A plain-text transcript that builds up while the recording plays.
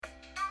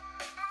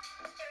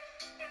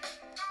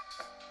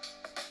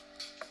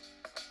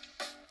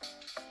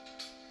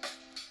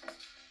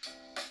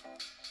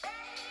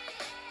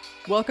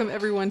Welcome,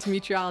 everyone, to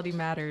Mutuality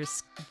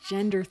Matters,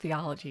 gender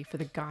theology for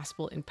the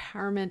gospel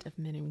empowerment of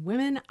men and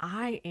women.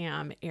 I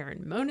am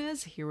Erin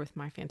Moniz, here with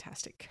my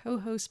fantastic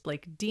co-host,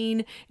 Blake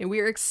Dean, and we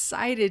are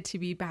excited to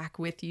be back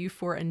with you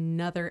for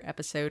another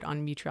episode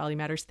on Mutuality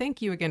Matters.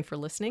 Thank you again for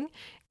listening.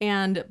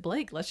 And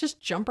Blake, let's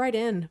just jump right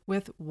in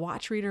with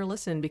Watch, Read, or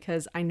Listen,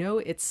 because I know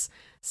it's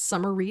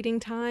summer reading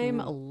time.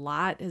 A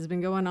lot has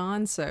been going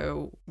on.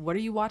 So what are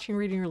you watching,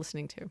 reading, or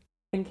listening to?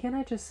 And can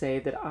I just say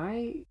that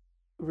I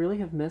really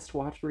have missed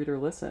Watch, Read, or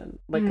Listen?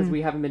 Like, because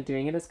we haven't been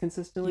doing it as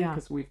consistently, Yeah.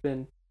 because we're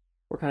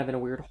kind of in a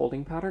weird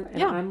holding pattern. And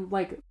Yeah. I'm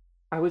like,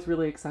 I was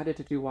really excited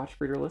to do Watch,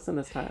 Read, or Listen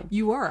this time.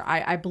 You are.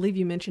 I believe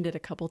you mentioned it a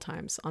couple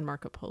times on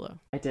Marco Polo.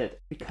 I did.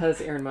 Because,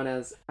 Erin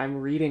Moniz,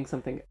 I'm reading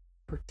something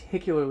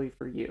particularly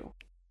for you.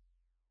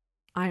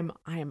 I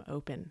am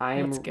open. I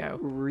am Let's go.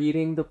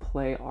 reading the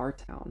play Our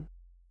Town.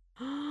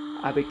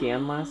 I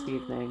began last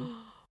evening,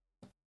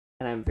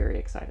 and I'm very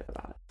excited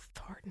about it.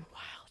 Thornton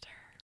Wilder.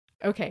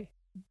 Okay.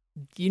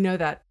 You know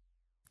that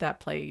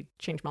play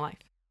changed my life.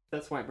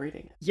 That's why I'm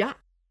reading it. Yeah.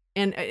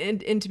 And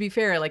to be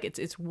fair, like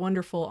it's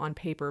wonderful on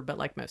paper, but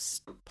like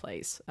most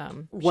plays,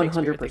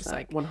 100%.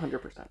 like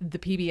 100%. the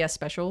PBS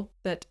special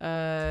that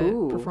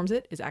performs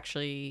it is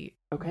actually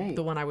Okay.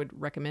 the one I would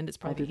recommend. It's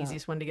probably the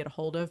easiest one to get a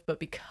hold of, but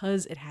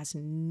because it has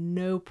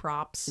no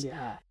props,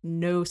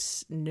 no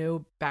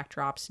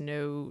backdrops,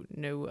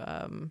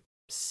 no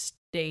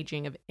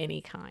staging of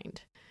any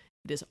kind.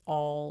 It is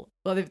all,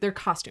 well, they're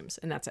costumes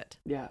and that's it.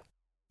 Yeah.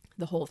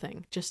 The whole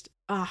thing. Just,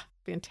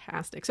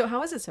 fantastic. So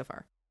how is it so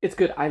far? It's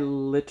good. I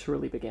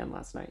literally began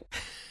last night.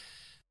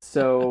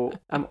 So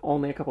I'm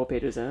only a couple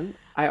pages in.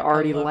 I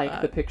already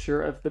like the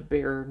picture of the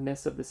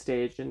bareness of the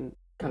stage and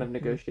kind of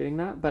negotiating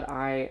that. But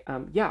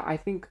I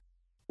think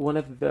one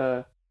of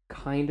the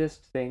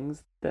kindest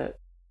things that,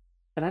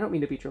 and I don't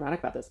mean to be dramatic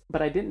about this,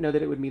 but I didn't know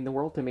that it would mean the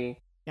world to me,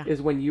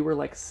 is when you were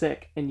like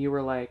sick and you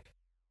were like,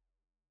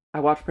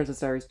 I watched Princess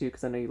Diaries 2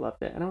 because I know you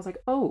loved it. And I was like,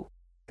 oh,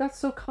 that's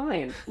so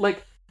kind.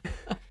 Like,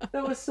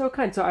 that was so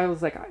kind. So I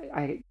was like,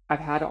 I've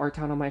had Our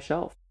Town on my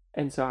shelf.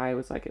 And so I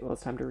was like, well,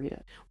 it's time to read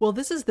it. Well,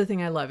 this is the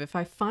thing I love. If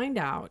I find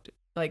out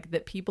like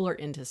that people are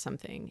into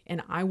something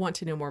and I want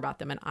to know more about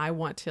them and I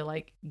want to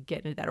like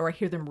get into that, or I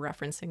hear them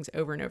reference things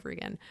over and over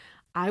again,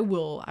 I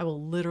will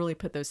literally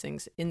put those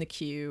things in the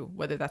queue,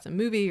 whether that's a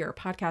movie or a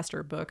podcast or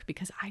a book,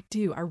 because I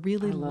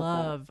really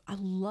love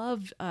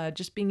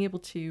just being able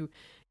to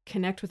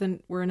connect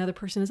with where another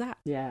person is at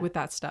with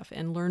that stuff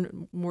and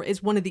learn more.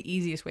 It's one of the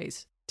easiest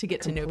ways to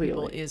get to know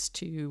people is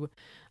to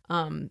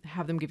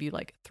have them give you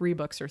like 3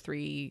 books or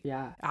 3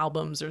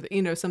 albums or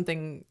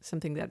something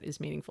that is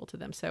meaningful to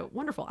them. So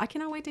wonderful. I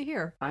cannot wait to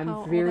hear.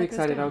 I'm very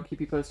excited. I'll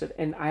keep you posted.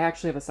 And I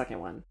actually have a second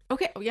one.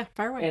 Okay. Oh yeah,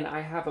 fire away. And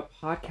I have a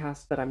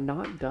podcast that I'm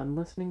not done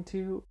listening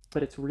to,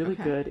 but it's really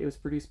good. It was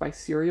produced by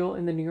Serial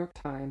in the New York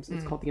Times.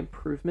 It's called the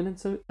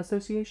Improvement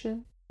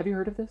Association. Have you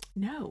heard of this?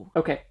 No.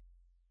 Okay.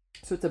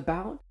 So it's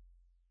about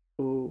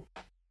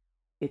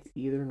it's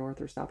either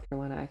North or South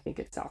Carolina. I think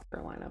it's South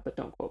Carolina, but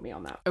don't quote me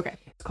on that. Okay.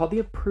 It's called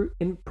the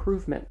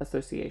Improvement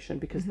Association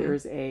because there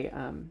is a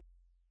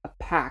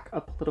PAC,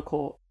 a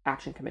political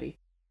action committee,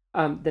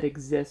 that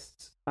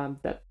exists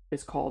that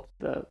is called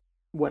the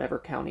whatever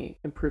county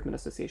Improvement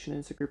Association.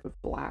 And it's a group of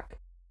Black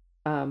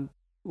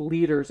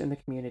leaders in the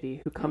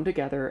community who come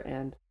together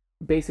and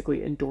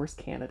basically endorse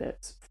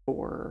candidates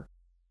for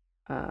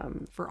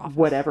office.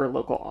 Whatever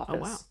local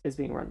office is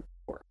being run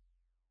for.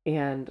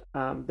 And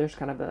there's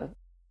kind of a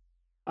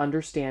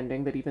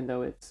understanding that even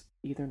though it's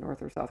either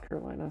North or South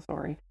Carolina,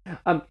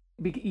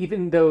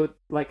 even though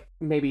like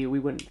maybe we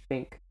wouldn't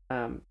think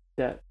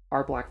that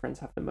our Black friends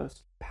have the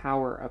most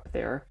power up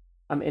there,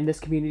 in this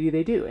community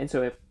they do. And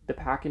so if the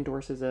PAC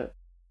endorses it,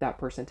 that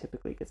person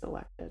typically gets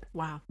elected.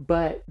 Wow.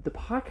 But the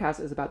podcast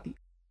is about the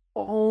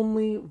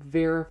only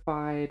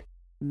verified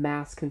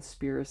mass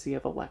conspiracy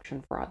of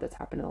election fraud that's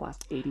happened in the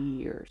last 80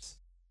 years.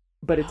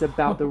 But it's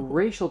about the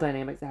racial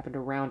dynamics that happened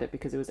around it,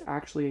 because it was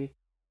actually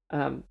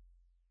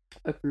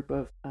a group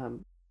of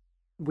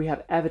we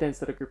have evidence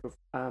that a group of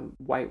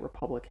white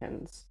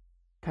Republicans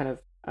kind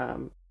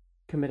of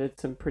committed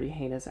some pretty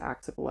heinous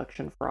acts of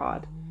election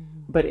fraud,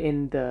 but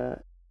in the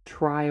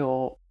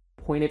trial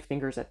pointed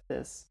fingers at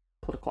this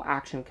political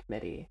action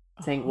committee,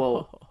 saying,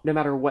 well, no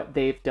matter what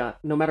they've done,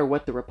 no matter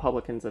what the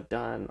Republicans have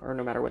done, or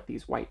no matter what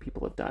these white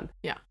people have done,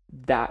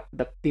 that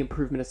the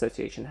Improvement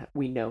Association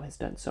we know has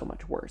done so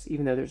much worse,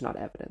 even though there's not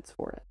evidence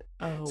for it.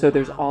 So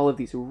there's all of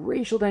these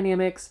racial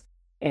dynamics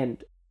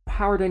and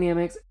power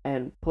dynamics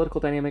and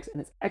political dynamics,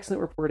 and it's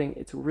excellent reporting.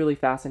 It's really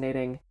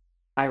fascinating.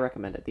 I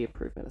recommend it, the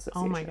Improvement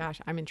Association. Oh my gosh,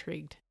 I'm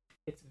intrigued.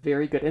 It's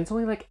very good. And it's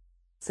only like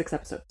 6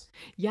 episodes.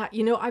 Yeah,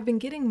 I've been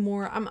getting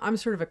more. I'm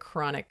sort of a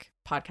chronic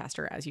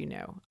podcaster, as you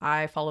know.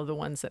 I follow the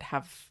ones that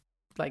have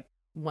like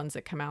ones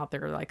that come out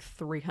that are like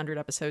 300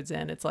 episodes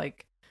in. It's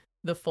like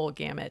the full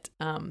gamut.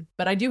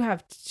 But I do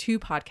have 2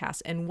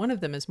 podcasts, and one of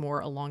them is more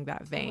along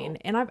that vein.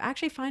 And I'm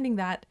actually finding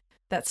that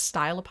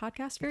style of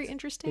podcast very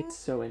interesting. It's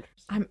so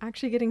interesting. I'm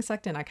actually getting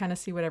sucked in. I kind of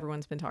see what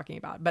everyone's been talking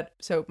about. But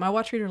so my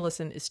watch, read, or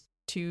listen is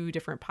two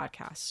different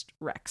podcast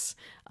recs.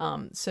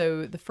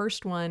 So the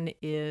first one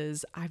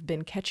is I've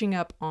been catching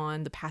up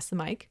on the Pass the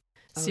Mic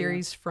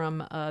series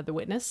from The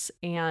Witness,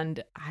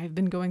 and I've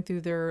been going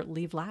through their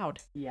Leave Loud.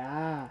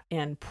 Yeah.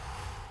 And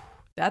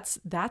that's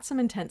some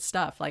intense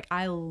stuff. Like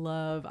I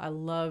love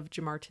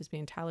Jamar Tisby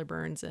and Tyler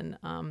Burns and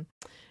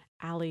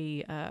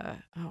Allie,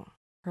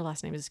 her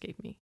last name has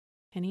escaped me.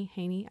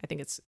 Haney. I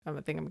think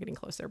I'm getting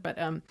close there, but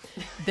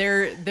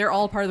they're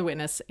all part of The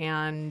Witness,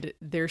 and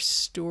their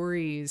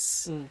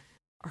stories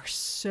are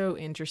so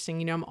interesting.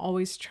 You know, I'm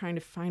always trying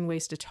to find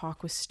ways to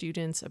talk with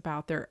students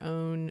about their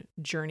own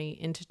journey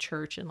into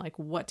church and like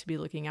what to be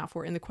looking out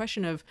for. And the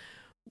question of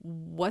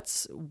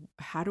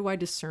how do I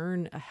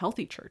discern a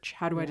healthy church?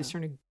 How do I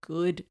discern a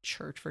good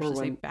church versus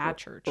a bad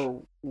church?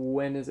 Or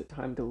when is it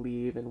time to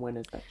leave, and when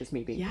is that just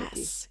me being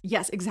picky?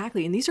 Yes,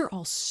 exactly. And these are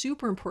all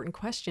super important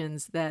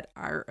questions that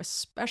are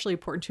especially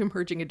important to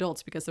emerging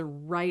adults because they're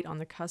right on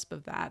the cusp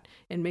of that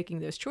and making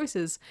those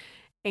choices.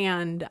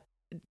 And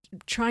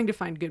trying to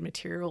find good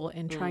material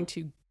and trying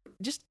to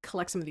just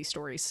collect some of these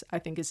stories, I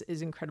think is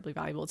incredibly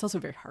valuable. It's also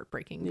very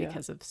heartbreaking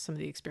because of some of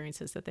the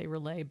experiences that they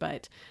relay,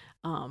 but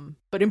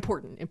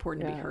important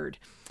to be heard.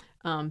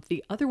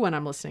 The other one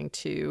I'm listening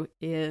to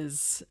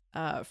is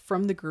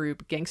from the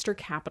group Gangster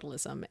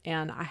Capitalism,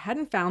 and I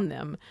hadn't found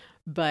them,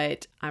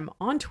 but I'm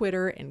on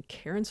Twitter, and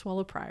Karen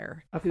Swallow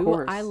Prior,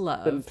 who I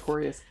love, the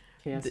notorious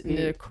KSP.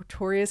 The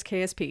notorious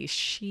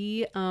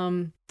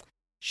KSP.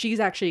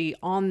 She's actually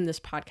on this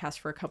podcast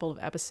for a couple of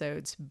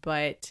episodes,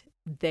 but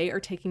they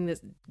are taking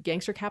this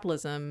Gangster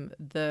Capitalism.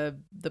 The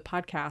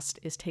podcast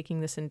is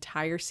taking this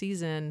entire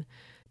season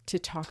to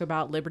talk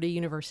about Liberty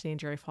University and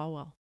Jerry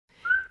Falwell.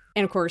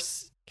 And of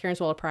course, Karen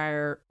Swallow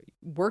Prior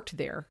worked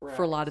there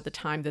for a lot of the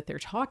time that they're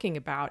talking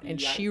about.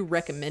 And she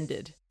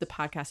recommended the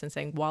podcast and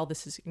saying, while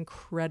this is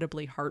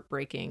incredibly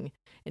heartbreaking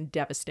and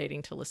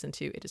devastating to listen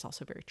to, it is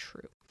also very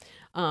true.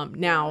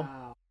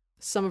 Now,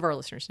 some of our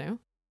listeners know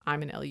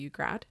I'm an LU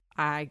grad.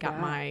 I got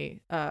my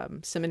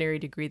seminary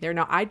degree there.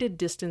 Now, I did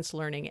distance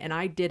learning, and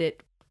I did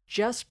it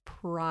just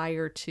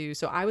prior to,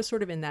 so I was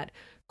sort of in that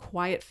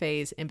quiet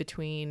phase in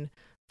between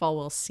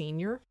Falwell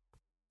Senior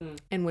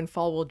and when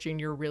Falwell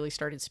Jr. really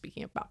started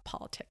speaking about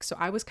politics. So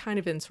I was kind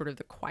of in sort of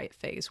the quiet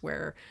phase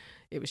where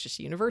it was just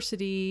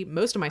university.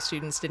 Most of my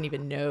students didn't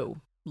even know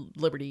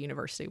Liberty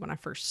University when I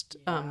first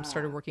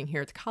started working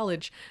here at the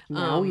college.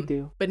 Now we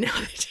do. But now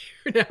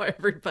they do. Now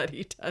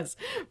everybody does.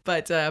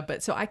 But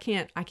so I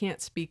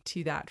can't speak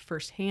to that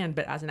firsthand,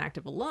 but as an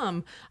active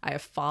alum, I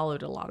have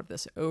followed a lot of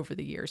this over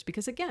the years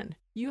because again,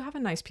 you have a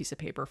nice piece of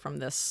paper from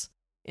this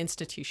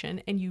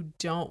institution and you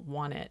don't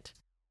want it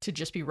to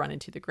just be run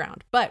into the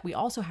ground. But we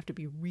also have to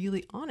be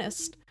really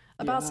honest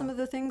about some of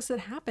the things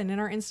that happen in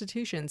our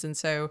institutions. And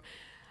so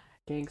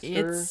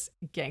it's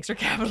gangster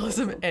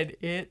capitalism, and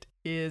it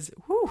is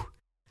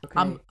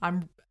okay.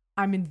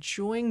 I'm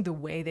enjoying the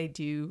way they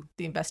do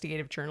the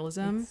investigative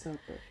journalism. It's so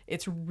good.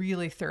 It's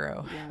really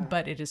thorough,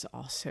 but it is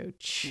also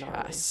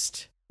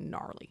just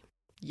gnarly.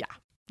 Yeah.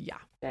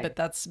 Dang.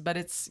 But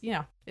it's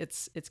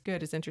it's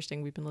good. It's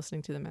interesting. We've been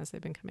listening to them as they've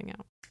been coming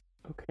out.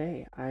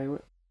 Okay, I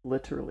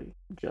literally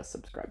just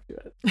subscribed to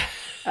it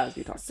as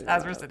you talked to me.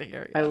 As we're sitting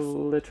here, yes. I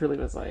literally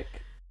was like,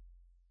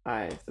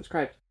 I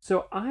subscribed.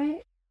 So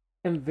I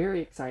am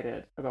very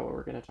excited about what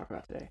we're going to talk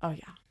about today. Oh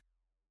yeah.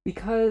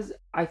 Because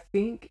I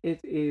think it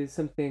is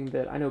something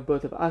that I know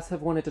both of us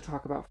have wanted to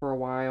talk about for a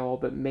while,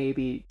 but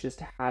maybe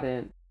just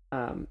hadn't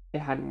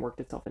worked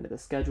itself into the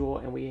schedule,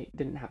 and we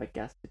didn't have a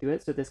guest to do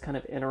it. So this kind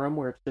of interim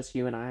where it's just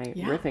you and I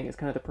riffing is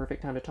kind of the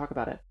perfect time to talk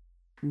about it.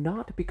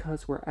 Not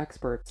because we're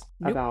experts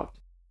about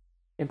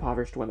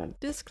impoverished women.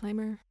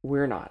 Disclaimer.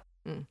 We're not.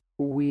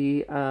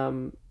 We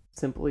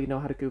simply know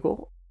how to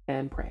Google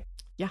and pray.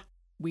 Yeah,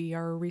 we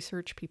are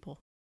research people.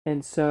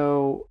 And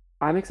so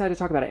I'm excited to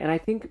talk about it. And I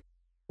think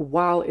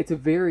while it's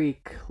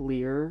very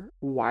clear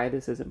why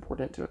this is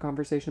important to a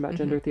conversation about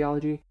gender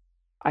theology,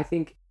 I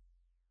think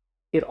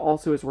it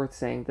also is worth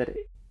saying that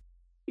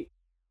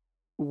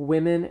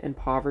women and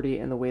poverty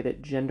and the way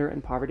that gender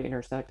and poverty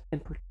intersect,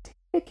 and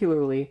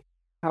particularly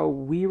how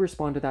we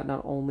respond to that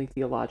not only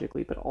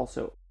theologically, but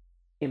also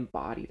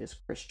embodied as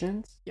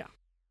Christians,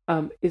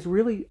 is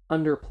really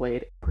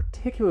underplayed,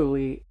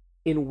 particularly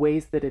in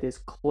ways that it is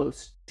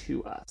close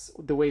to us,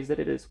 the ways that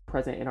it is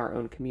present in our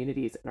own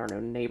communities, in our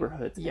own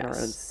neighborhoods, in our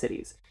own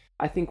cities.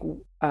 I think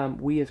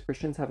we as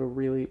Christians have a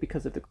really,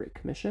 because of the Great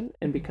Commission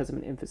and because of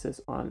an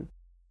emphasis on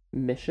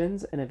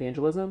missions and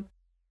evangelism,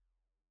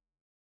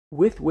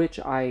 with which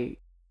I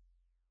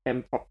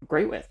am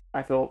great with.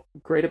 I feel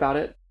great about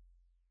it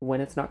when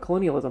it's not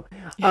colonialism.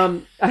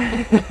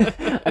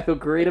 I feel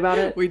great about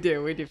it. We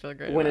do feel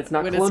great when it's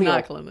not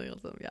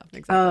colonialism. Yeah,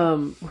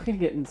 exactly. We're gonna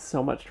get in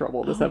so much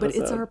trouble this episode. But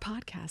it's our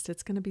podcast.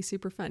 It's gonna be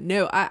super fun.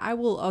 No,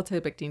 I'll tell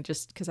you, Victine,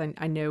 just because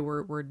I know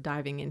we're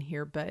diving in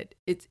here, but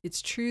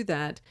it's true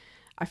that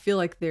I feel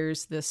like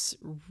there's this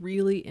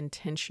really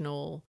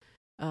intentional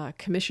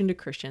commission to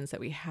Christians that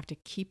we have to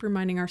keep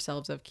reminding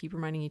ourselves of, keep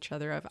reminding each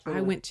other of.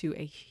 I went to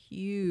a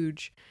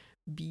huge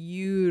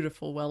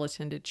beautiful,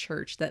 well-attended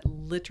church that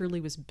literally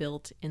was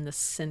built in the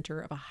center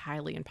of a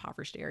highly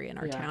impoverished area in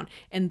our Yeah. town,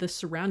 and the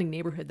surrounding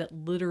neighborhood that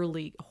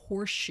literally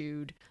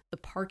horseshoed the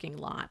parking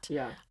lot.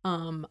 Yeah.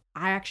 I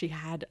actually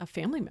had a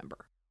family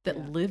member that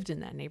Yeah. lived in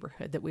that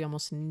neighborhood that we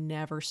almost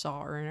never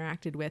saw or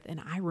interacted with, and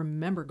I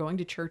remember going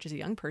to church as a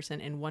young person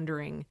and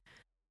wondering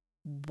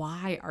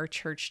why our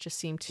church just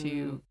seemed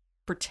to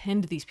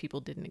pretend these people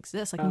didn't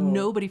exist. Like, Oh,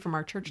 nobody from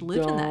our church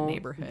lived in that Don't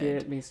neighborhood.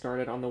 get me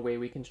started on the way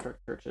we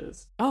construct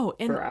churches Oh,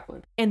 for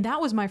affluent. and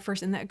that was my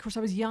first, and that, of course, I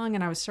was young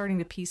and I was starting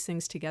to piece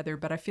things together.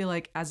 But I feel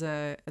like as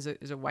a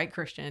white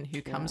Christian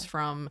who comes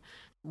from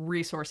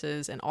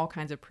resources and all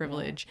kinds of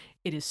privilege,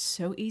 it is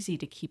so easy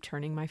to keep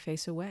turning my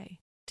face away,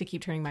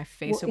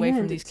 away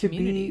from these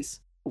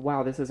communities.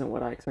 Wow, this isn't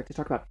what I expect to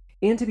talk about.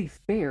 And to be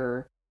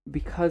fair,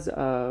 because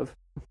of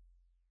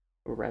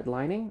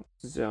redlining,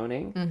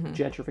 zoning,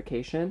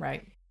 gentrification,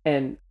 Right.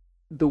 and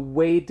the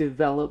way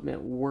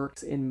development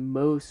works in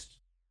most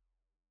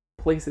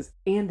places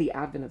and the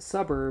advent of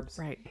suburbs,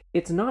 Right.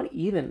 it's not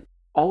even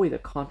always a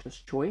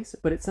conscious choice,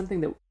 but it's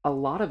something that a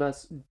lot of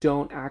us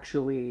don't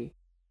actually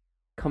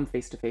come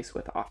face to face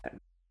with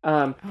often.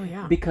 Oh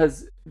yeah.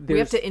 Because we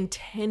have to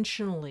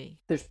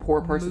intentionally there's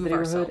poor parts of the move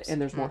neighborhood ourselves. and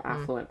there's more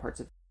affluent parts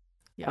of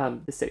Yeah.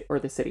 the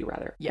city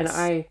rather. Yes.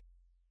 And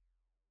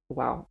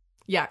wow.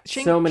 Yeah.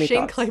 Shane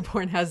thoughts.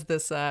 Claiborne has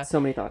this So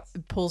many thoughts.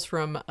 pulls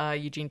from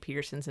Eugene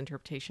Peterson's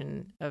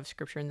interpretation of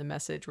scripture in The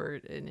Message, where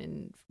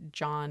in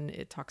John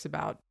it talks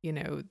about,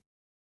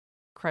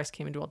 Christ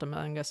came and dwelt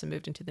among us and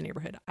moved into the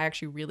neighborhood. I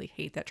actually really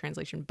hate that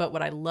translation, but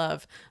what I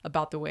love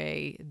about the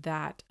way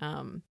that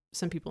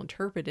some people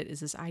interpret it is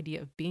this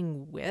idea of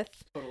being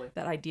with, Totally.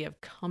 that idea of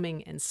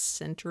coming and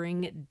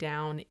centering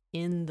down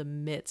in the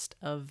midst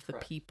of the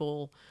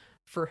people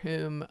for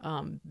whom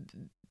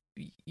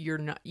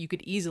you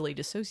could easily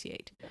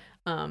dissociate.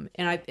 And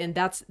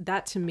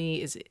that to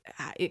me is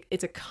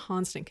it's a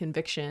constant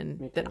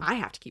conviction that I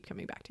have to keep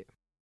coming back to.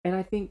 And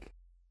I think,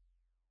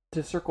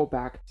 to circle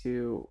back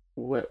to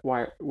what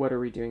are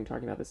we doing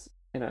talking about this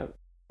in a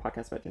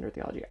podcast about gender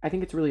theology, I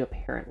think it's really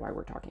apparent why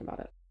we're talking about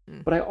it.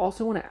 But I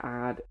also want to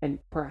add, and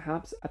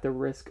perhaps at the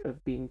risk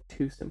of being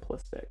too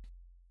simplistic,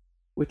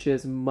 which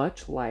is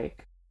much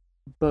like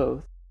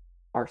both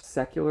our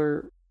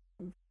secular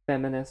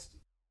feminist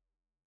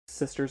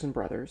sisters and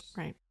brothers,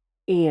 right,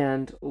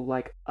 and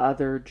like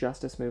other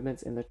justice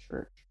movements in the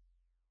church,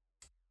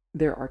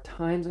 there are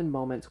times and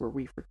moments where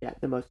we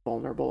forget the most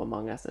vulnerable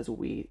among us as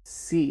we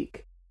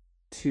seek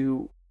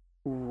to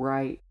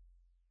right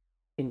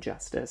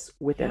injustice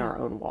within our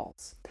own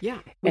walls. Yeah.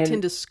 We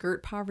tend to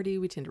skirt poverty,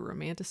 we tend to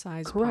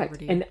romanticize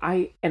poverty. And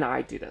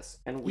I do this,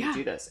 and we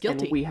do this.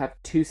 Guilty. And we have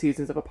 2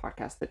 seasons of a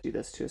podcast that do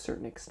this to a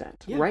certain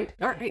extent. Yeah. Right?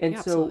 All right. And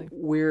yeah, so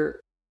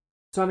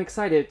I'm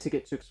excited to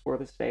get to explore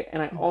this today.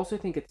 And I also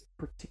think it's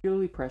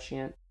particularly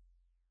prescient,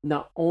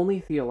 not only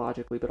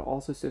theologically, but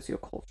also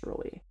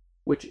socioculturally,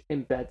 which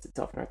embeds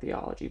itself in our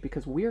theology,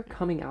 because we're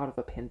coming out of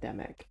a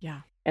pandemic.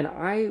 Yeah. And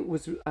I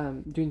was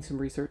doing some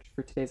research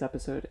for today's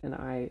episode, and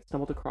I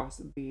stumbled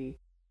across the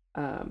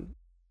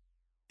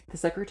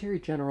Secretary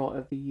General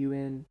of the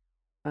UN,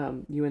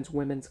 UN's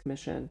Women's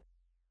Commission,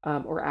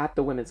 or at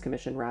the Women's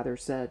Commission rather,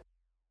 said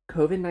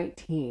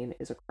COVID-19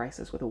 is a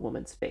crisis with a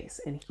woman's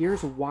face. And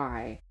here's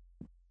why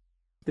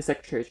the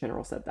Secretary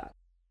General said that.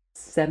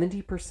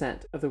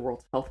 70% of the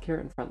world's healthcare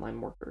and frontline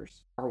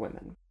workers are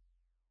women.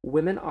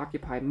 Women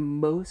occupy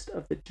most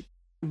of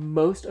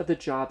the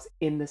jobs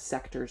in the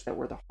sectors that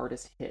were the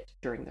hardest hit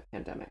during the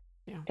pandemic.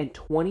 Yeah. And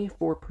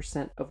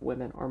 24% of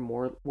women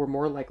were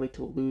more likely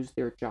to lose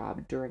their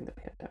job during the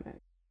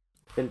pandemic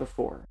than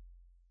before.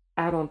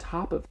 Add on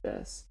top of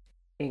this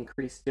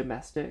increased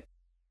domestic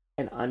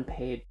and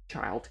unpaid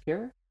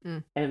childcare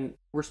and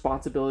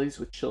responsibilities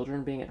with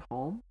children being at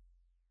home.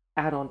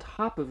 Add on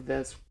top of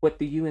this what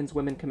the UN's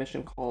Women's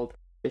Commission called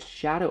the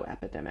shadow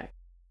epidemic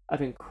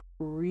of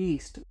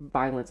increased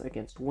violence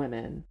against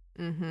women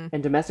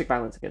and domestic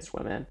violence against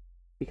women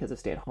because of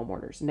stay-at-home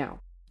orders.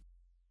 Now,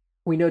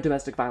 we know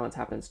domestic violence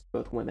happens to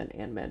both women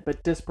and men,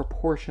 but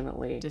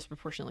disproportionately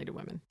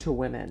to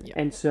women. Yeah.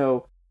 And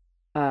so,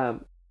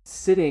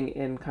 sitting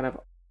in kind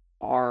of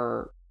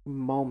our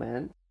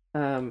moment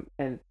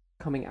and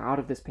coming out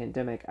of this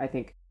pandemic, I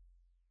think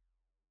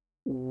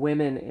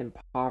women in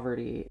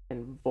poverty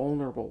and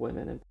vulnerable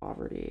women in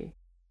poverty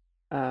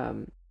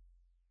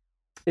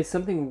is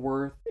something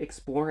worth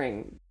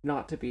exploring,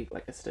 not to be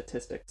like a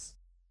statistics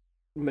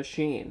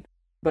machine,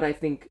 but I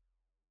think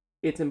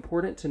it's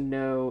important to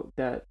know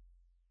that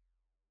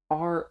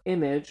our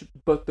image,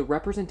 both the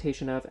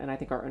representation of and I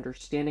think our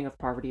understanding of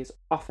poverty, is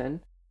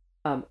often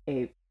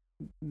a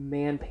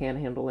man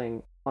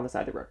panhandling on the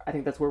side of the road. I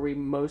think that's where we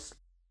most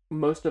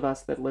of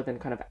us that live in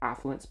kind of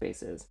affluent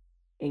spaces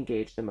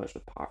engage the most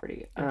with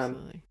poverty.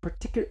 Absolutely.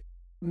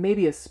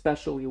 Maybe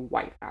especially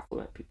white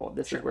affluent people.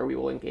 This is where we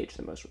will engage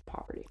the most with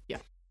poverty. Yeah.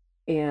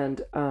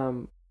 And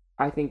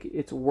I think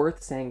it's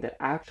worth saying that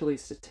actually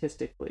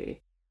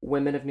statistically,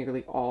 women of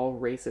nearly all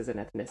races and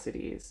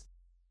ethnicities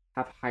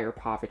have higher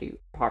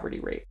poverty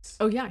rates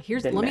Oh yeah,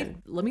 here's than let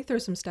men. me throw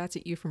some stats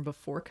at you from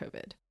before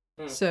COVID.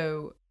 Mm.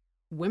 So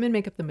women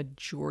make up the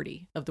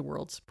majority of the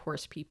world's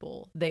poorest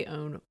people. They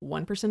own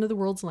 1% of the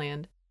world's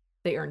land.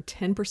 They earn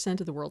 10%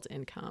 of the world's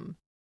income.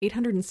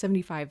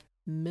 875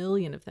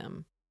 million of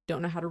them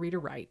don't know how to read or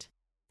write.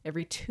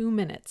 Every 2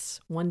 minutes,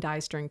 one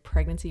dies during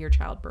pregnancy or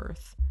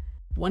childbirth.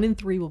 1 in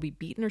 3 will be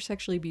beaten or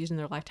sexually abused in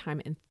their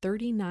lifetime, and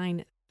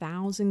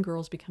 39,000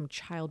 girls become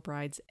child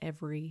brides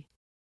every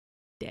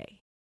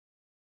day.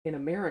 In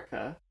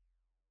America,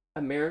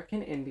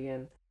 American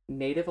Indian,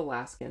 Native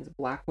Alaskans,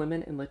 Black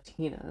women, and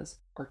Latinas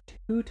are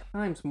 2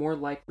 times more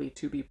likely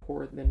to be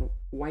poor than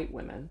white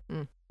women.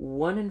 Mm.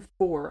 1 in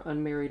 4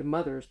 unmarried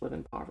mothers live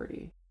in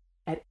poverty.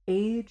 At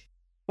age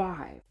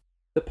 5,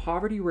 the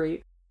poverty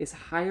rate is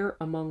higher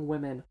among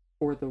women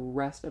for the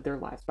rest of their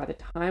lives. By the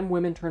time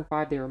women turn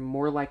 5, they are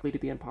more likely to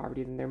be in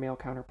poverty than their male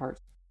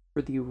counterparts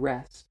for the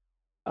rest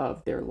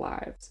of their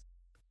lives.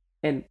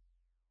 And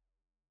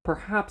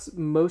perhaps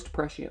most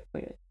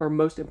presciently, or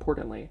most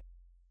importantly,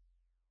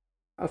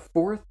 a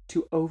fourth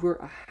to over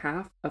a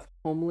half of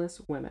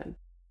homeless women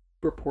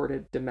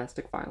reported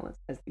domestic violence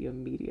as the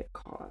immediate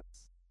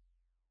cause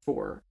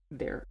for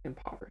their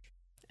impoverishment.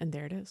 And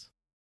there it is.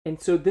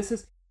 And so this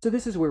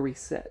is where we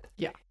sit.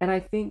 Yeah. And I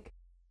think,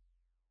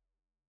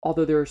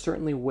 although there are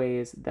certainly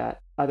ways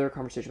that other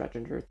conversations about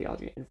gender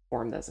theology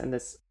inform this, and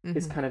this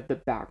is kind of the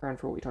background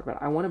for what we talk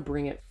about, I want to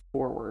bring it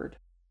forward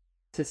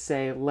to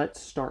say,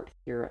 let's start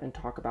here and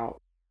talk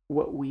about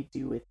what we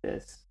do with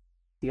this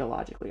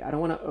theologically. I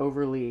don't want to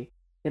overly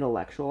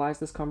intellectualize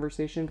this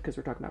conversation because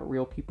we're talking about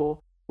real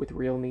people with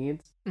real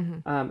needs.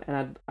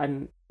 And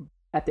I'm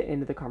at the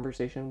end of the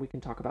conversation, we can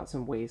talk about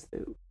some ways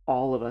that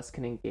all of us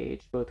can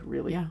engage both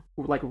really,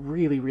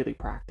 really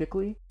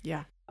practically.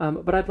 Yeah.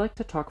 But I'd like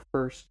to talk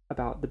first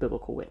about the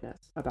biblical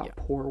witness, about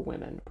poor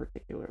women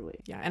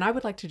particularly. Yeah. And I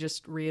would like to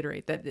just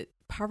reiterate that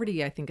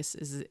poverty, I think,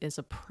 is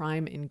a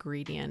prime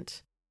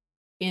ingredient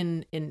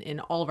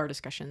in all of our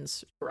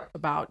discussions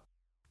about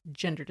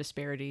gender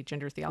disparity,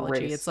 gender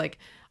theology. Race. It's like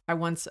I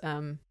once,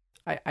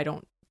 I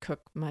don't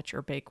cook much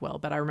or bake well,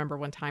 but I remember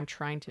one time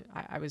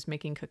I was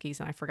making cookies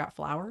and I forgot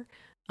flour.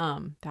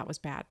 That was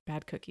bad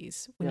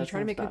cookies. When you try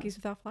to make cookies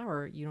without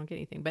flour, you don't get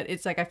anything. But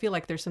it's like, I feel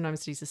like there's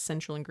sometimes these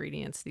essential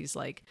ingredients, these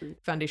like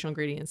foundational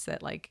ingredients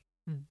that like,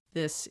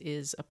 this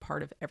is a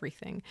part of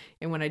everything.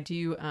 And when I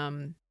do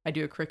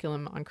a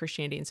curriculum on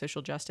Christianity and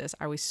social justice,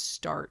 I always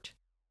start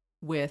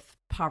with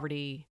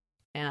poverty,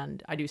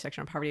 and I do a section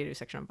on poverty, I do a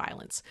section on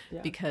violence,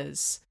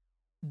 because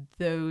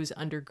those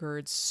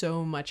undergird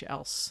so much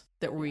else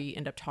that we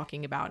end up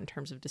talking about in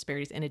terms of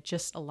disparities. And it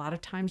just a lot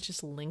of times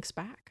just links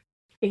back.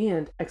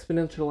 And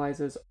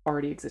exponentializes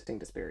already existing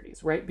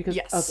disparities, right? Because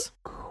Yes.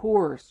 of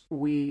course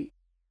we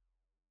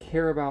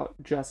care about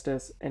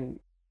justice and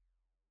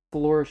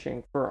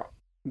flourishing for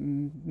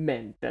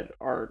men that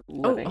are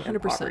living 100%. In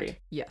poverty.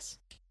 Yes.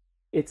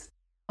 It's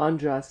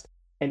unjust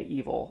and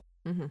evil.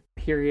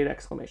 Period,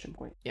 exclamation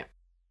point. Yeah.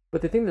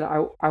 But the thing that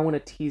I want to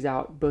tease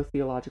out both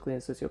theologically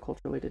and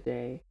socioculturally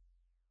today,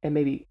 and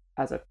maybe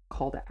as a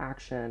call to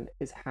action,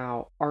 is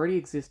how already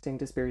existing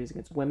disparities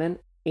against women,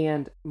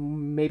 and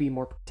maybe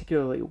more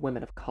particularly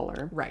women of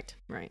color, right,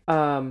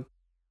 our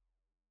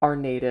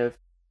Native,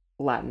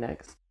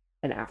 Latinx,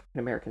 and African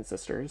American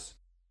sisters,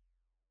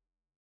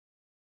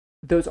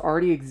 those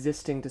already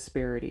existing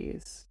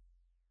disparities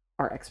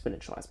are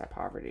exponentialized by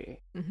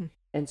poverty.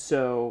 And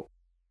so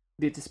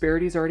the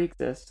disparities already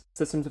exist,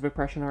 systems of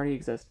oppression already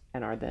exist,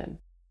 and are then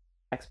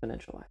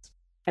exponentialized.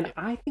 And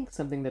I think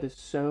something that is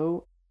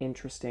so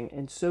interesting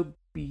and so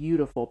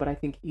beautiful, but I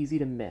think easy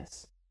to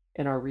miss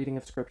in our reading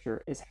of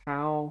Scripture, is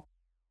how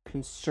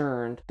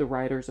concerned the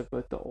writers of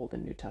both the Old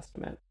and New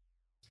Testament,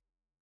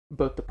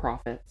 both the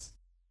prophets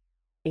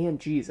and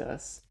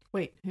Jesus.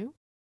 Wait, who?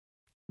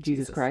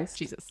 Jesus Christ.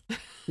 Jesus.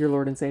 Your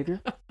Lord and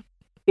Savior.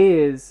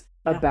 Is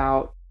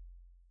about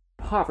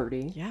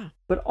poverty. Yeah.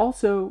 But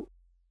also,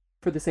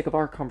 for the sake of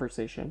our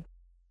conversation,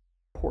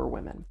 poor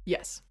women.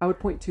 Yes. I would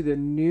point to the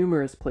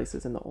numerous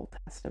places in the Old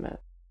Testament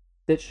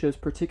that shows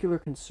particular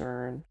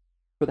concern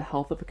for the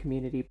health of a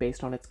community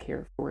based on its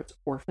care for its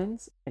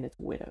orphans and its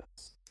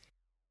widows.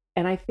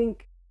 And I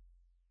think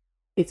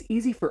it's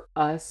easy for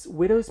us,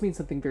 widows mean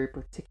something very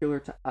particular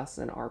to us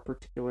in our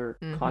particular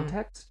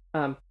context,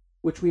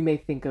 which we may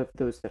think of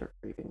those that are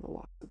grieving the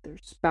loss of their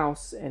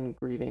spouse and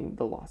grieving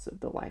the loss of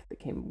the life that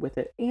came with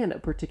it, and a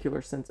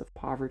particular sense of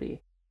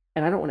poverty.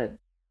 And I don't want to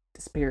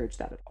disparage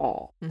that at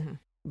all.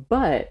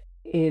 But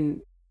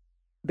in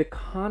the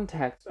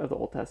context of the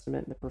Old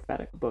Testament and the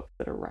prophetic books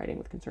that are writing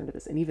with concern to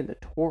this, and even the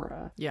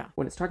Torah,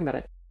 when it's talking about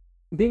it,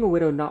 being a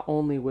widow not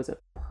only was a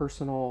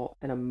personal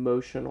and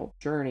emotional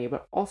journey,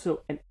 but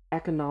also an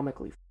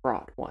economically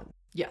fraught one.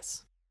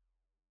 Yes.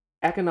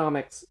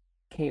 Economics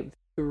came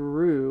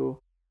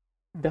through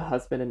the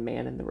husband and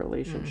man in the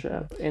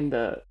relationship, and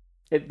the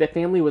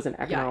family was an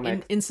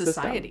economic in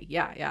society.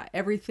 System. Yeah.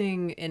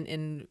 Everything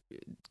in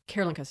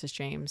Carolyn Custis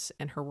James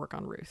and her work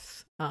on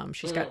Ruth.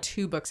 She's got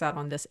 2 books out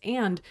on this,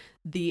 and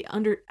the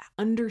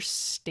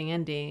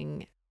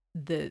understanding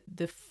the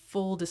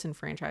full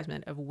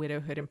disenfranchisement of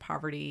widowhood and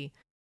poverty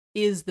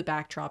is the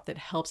backdrop that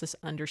helps us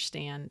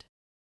understand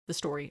the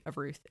story of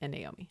Ruth and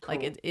Naomi. Cool.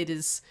 Like it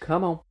is,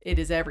 Come on. it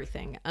is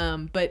everything.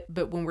 But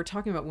when we're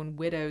talking about when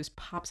widows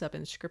pops up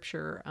in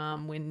scripture,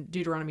 when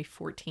Deuteronomy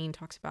 14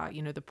 talks about,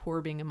 you know, the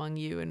poor being among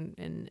you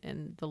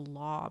and the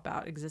law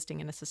about existing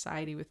in a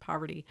society with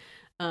poverty,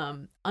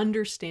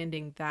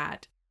 understanding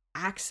that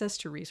access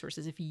to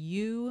resources, if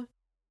you,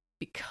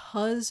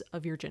 because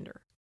of your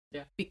gender,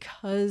 Yeah.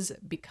 because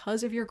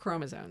of your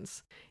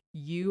chromosomes,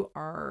 you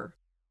are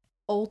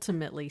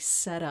ultimately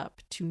set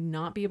up to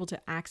not be able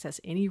to access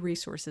any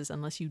resources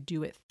unless you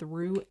do it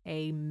through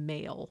a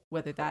male,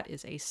 whether that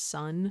is a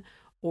son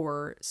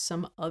or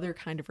some other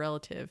kind of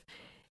relative.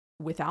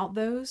 Without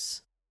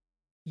those,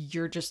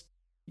 you're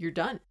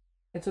done.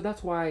 And so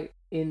that's why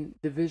in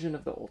the vision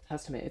of the Old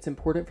Testament, it's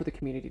important for the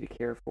community to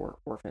care for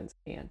orphans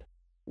and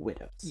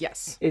widows.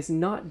 Yes. It's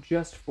not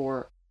just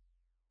for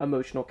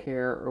emotional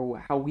care or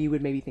how we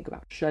would maybe think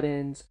about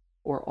shut-ins,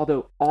 or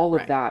although all of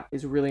Right. that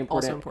is really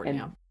important, Also important,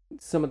 and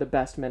some of the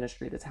best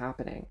ministry that's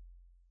happening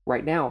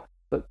right now.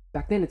 But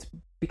back then, it's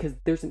because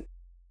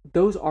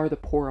those are the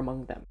poor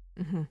among them,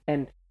 Mm-hmm.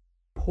 and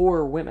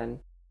poor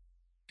women,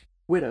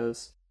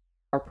 widows,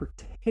 are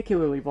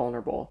particularly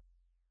vulnerable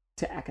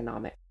to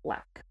economic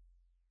lack.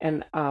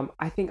 And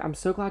I think I'm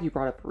so glad you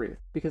brought up Ruth,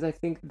 because I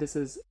think this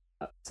is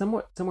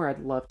somewhere I'd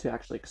love to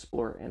actually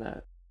explore in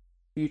a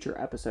future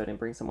episode and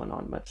bring someone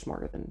on much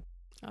smarter than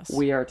Us.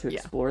 we are to Yeah.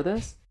 explore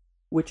this,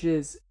 which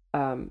is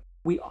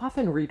we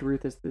often read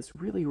Ruth as this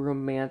really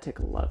romantic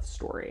love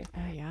story.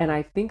 Oh, yeah. And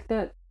I think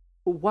that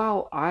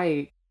while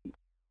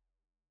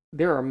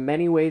there are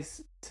many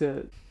ways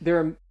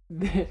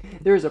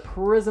there's a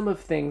prism of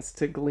things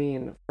to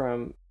glean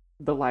from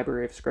the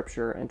library of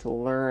scripture and to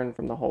learn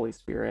from the Holy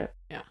Spirit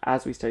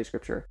as we study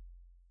scripture.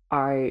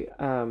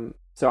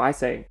 So I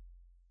say,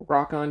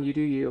 rock on, you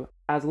do you,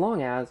 as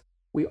long as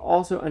we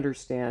also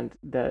understand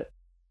that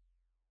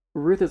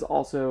Ruth is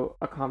also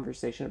a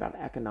conversation about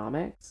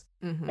economics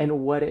Mm-hmm. and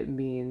what it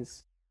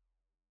means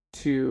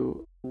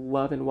to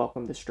love and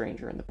welcome the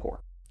stranger and the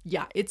poor.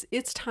 Yeah, it's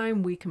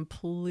time we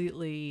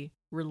completely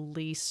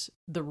release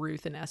the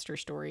Ruth and Esther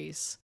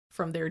stories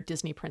from their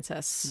Disney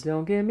princess.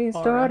 Don't get me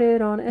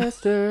started on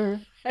Esther.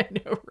 I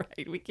know,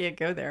 right? We can't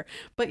go there.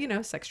 But you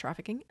know, sex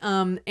trafficking.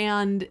 And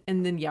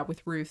then yeah,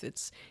 with Ruth,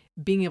 it's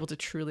being able to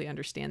truly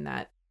understand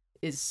that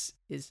is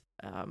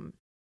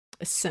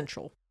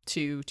essential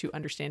to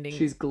understanding.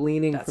 She's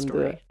gleaning that from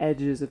story. the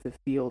edges of the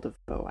field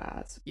of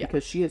Boaz, Yeah.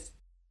 because she is,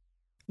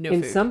 No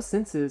in food. some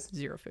senses,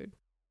 Zero food.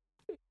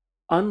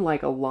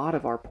 unlike a lot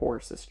of our poor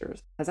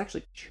sisters, has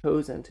actually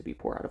chosen to be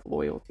poor out of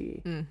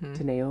loyalty Mm-hmm.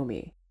 to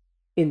Naomi,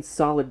 in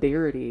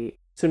solidarity.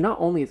 So not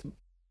only is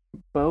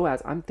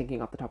Boaz, I'm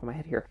thinking off the top of my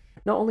head here,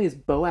 not only is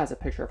Boaz a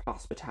picture of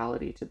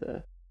hospitality to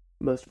the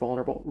most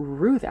vulnerable,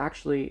 Ruth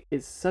actually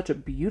is such a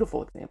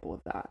beautiful example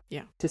of that.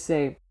 Yeah. To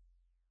say,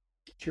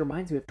 she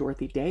reminds me of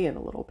Dorothy Day in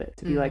a little bit,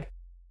 to be Mhm. like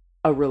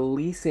a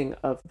releasing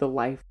of the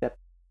life that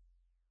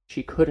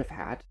she could have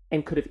had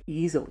and could have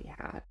easily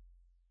had,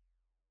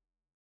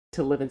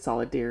 to live in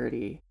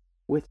solidarity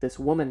with this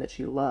woman that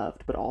she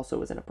loved, but also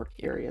was in a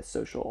precarious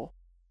social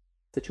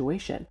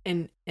situation.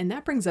 And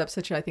that brings up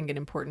such, I think, an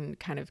important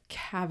kind of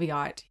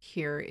caveat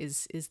here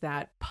is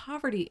that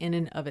poverty in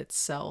and of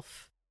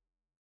itself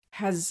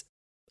has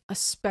a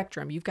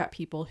spectrum. You've got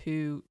people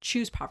who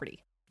choose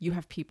poverty. You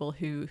have people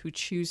who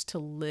choose to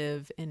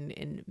live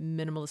in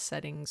minimalist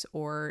settings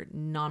or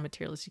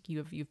non-materialistic. You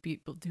have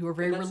people who are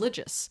very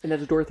religious. And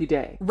that's Dorothy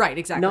Day. Right,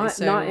 exactly.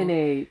 Not in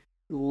a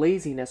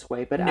laziness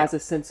way, but No. as a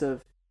sense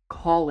of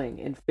calling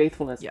and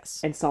faithfulness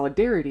Yes. and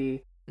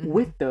solidarity Mhm.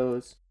 with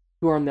those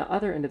who are on the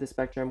other end of the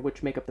spectrum,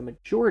 which make up the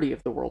majority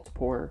of the world's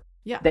poor,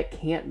 Yeah. that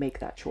can't make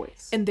that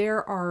choice. And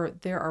there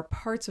are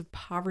parts of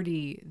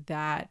poverty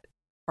that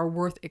are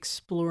worth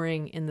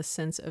exploring in the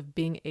sense of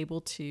being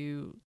able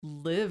to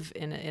live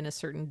in a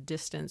certain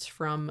distance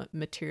from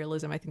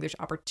materialism. I think there's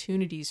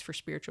opportunities for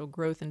spiritual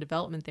growth and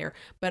development there,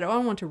 but I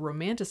don't want to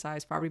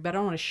romanticize poverty, but I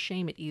don't want to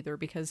shame it either,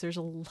 because there's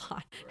a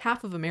lot,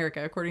 half of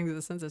America, according to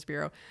the Census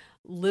Bureau,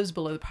 lives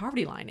below the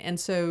poverty line. And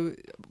so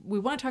we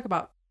want to talk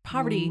about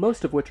poverty.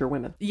 Most of which are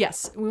women.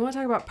 Yes, we want to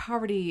talk about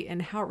poverty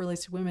and how it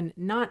relates to women,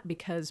 not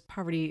because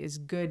poverty is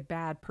good,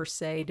 bad per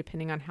se,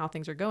 depending on how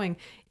things are going.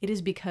 It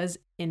is because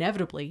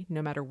inevitably,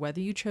 no matter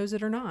whether you chose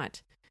it or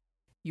not,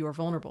 you are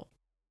vulnerable.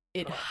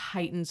 It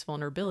heightens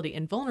vulnerability.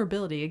 And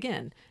vulnerability,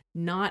 again,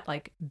 not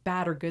like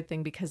bad or good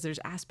thing, because there's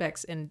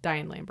aspects, and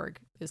Diane Lamberg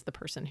is the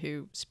person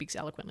who speaks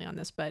eloquently on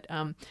this, but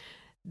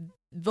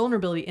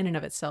vulnerability in and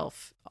of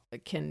itself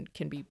can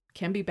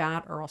be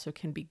bad, or also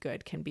can be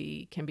good, can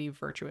be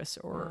virtuous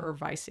or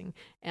vicing.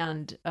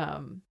 And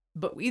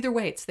but either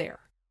way it's there.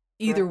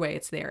 Either way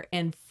it's there.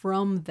 And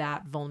from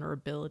that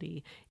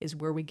vulnerability is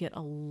where we get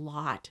a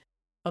lot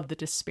of the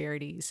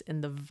disparities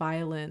and the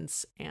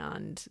violence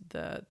and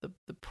the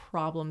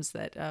problems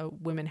that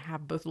women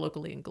have both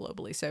locally and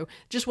globally. So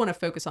just want to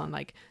focus on,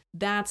 like,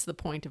 that's the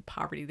point of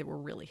poverty that we're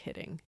really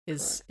hitting,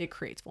 is it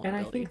creates And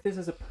vulnerability. I think this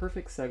is a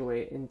perfect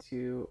segue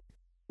into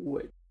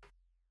what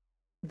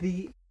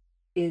the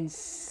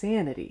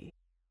insanity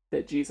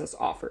that Jesus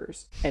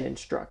offers and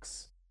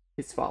instructs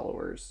his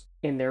followers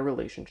in their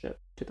relationship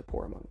to the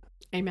poor among them.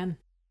 Amen.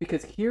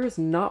 Because here is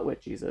not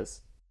what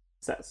Jesus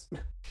says.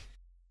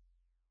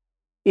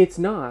 It's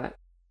not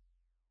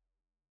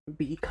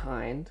be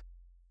kind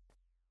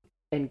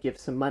and give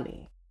some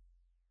money.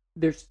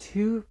 There's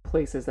two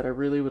places that I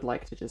really would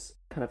like to just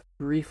kind of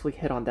briefly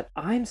hit on that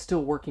I'm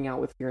still working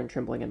out with fear and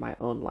trembling in my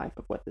own life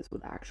of what this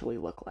would actually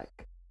look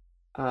like.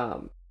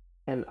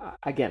 And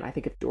again, I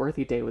think if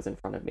Dorothy Day was in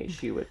front of me,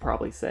 she would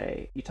probably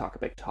say, "You talk a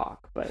big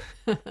talk, but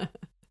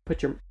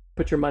put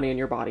your money in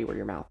your body where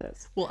your mouth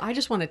is." Well, I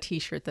just want a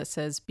T-shirt that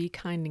says "Be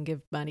kind and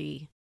give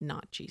money,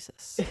 not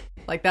Jesus."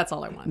 Like that's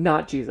all I want.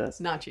 Not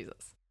Jesus. Not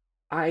Jesus.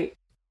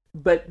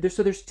 But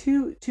there's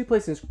two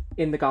places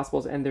in the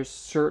Gospels, and there's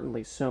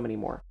certainly so many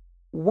more.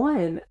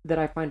 One that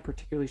I find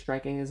particularly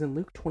striking is in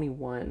Luke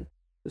 21,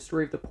 the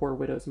story of the poor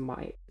widow's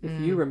mite.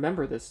 If you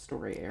remember this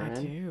story,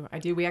 Erin. I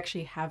do. We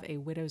actually have a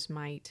widow's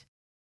mite,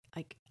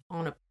 like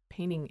on a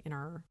painting in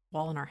our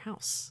wall in our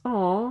house.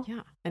 Aw.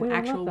 Yeah, an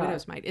actual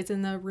widow's mite. It's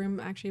in the room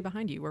actually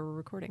behind you where we're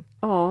recording.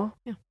 Aw.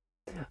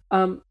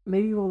 Yeah.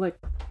 Maybe we'll like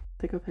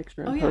take a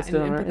picture and post it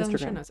on our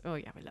Instagram. Oh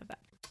yeah, we love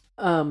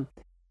that.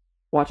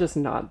 Watch us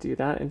not do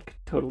that and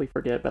totally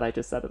forget, but I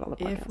just said it on the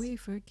podcast. If we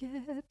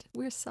forget,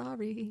 we're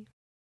sorry.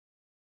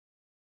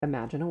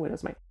 Imagine a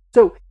widow's mite.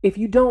 So if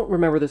you don't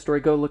remember the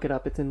story, go look it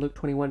up. It's in Luke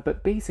 21.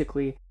 But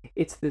basically,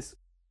 it's this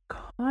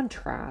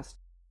contrast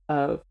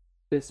of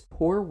this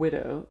poor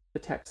widow, the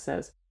text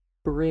says,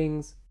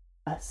 brings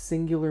a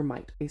singular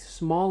mite, a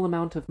small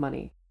amount of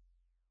money.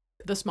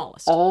 The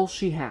smallest. All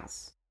she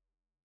has.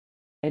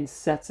 And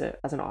sets it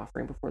as an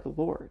offering before the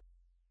Lord.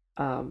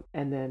 And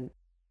then,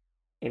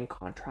 in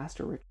contrast,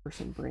 a rich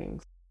person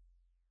brings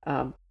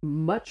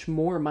much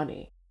more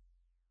money.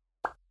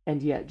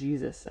 And yet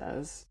Jesus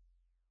says,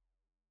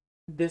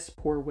 this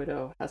poor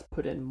widow has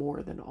put in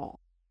more than all.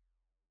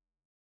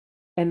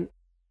 And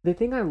the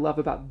thing I love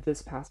about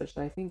this passage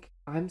that I think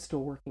I'm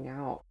still working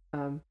out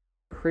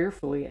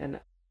prayerfully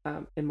and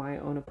in my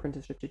own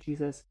apprenticeship to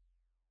Jesus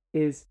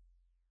is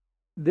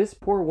this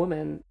poor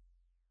woman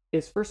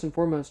is first and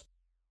foremost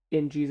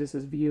in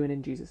Jesus's view and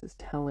in Jesus's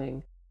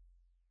telling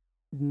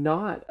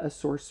not a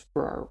source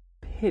for our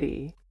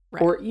pity,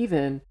 right, or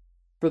even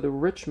for the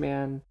rich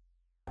man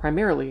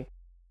primarily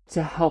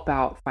to help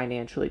out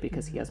financially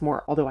because he has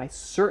more. Although I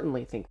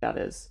certainly think that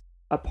is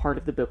a part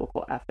of the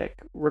biblical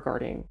ethic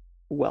regarding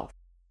wealth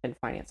and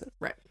finances.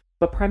 Right.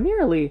 But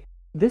primarily,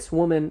 this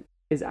woman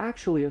is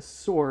actually a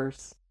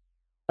source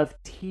of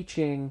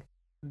teaching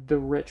the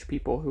rich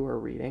people who are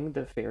reading,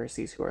 the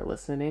Pharisees who are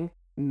listening,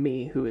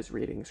 me who is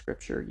reading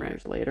scripture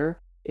years later.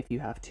 If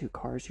you have 2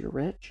 cars, you're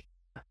rich.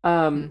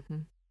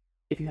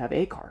 If you have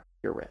a car,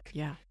 you're rich.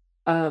 Yeah.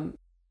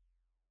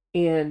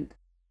 And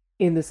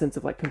in the sense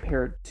of like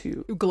compared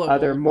to global,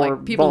 other more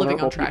like people living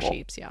vulnerable on trash people.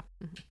 heaps, yeah.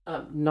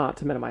 Not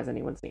to minimize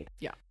anyone's need.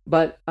 Yeah.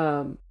 But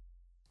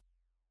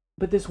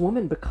this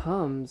woman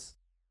becomes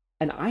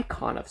an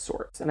icon of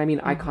sorts, and I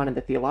mean icon in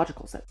the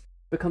theological sense,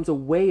 becomes a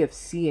way of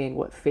seeing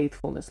what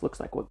faithfulness looks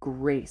like, what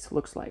grace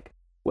looks like,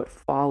 what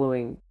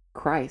following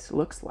Christ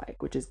looks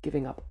like, which is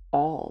giving up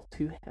all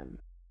to him,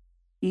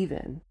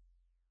 even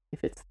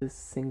if it's this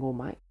single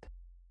mite.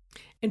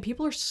 And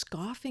people are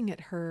scoffing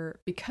at her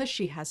because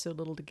she has so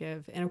little to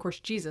give. And of course,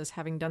 Jesus,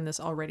 having done this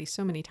already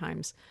so many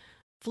times,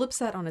 flips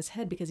that on his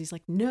head because he's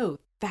like, no,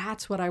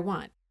 that's what I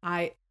want.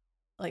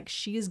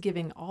 She is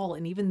giving all.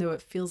 And even though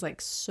it feels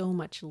like so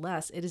much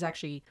less, it is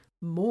actually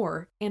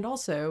more. And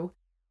also,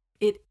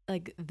 it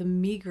like the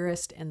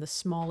meagerest and the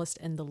smallest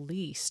and the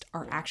least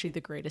are actually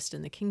the greatest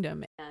in the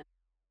kingdom.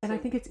 And I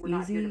think it's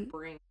easy.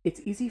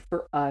 It's easy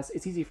for us.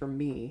 It's easy for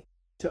me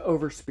to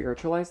over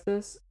spiritualize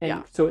this,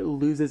 and so it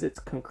loses its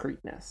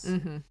concreteness.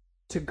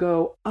 To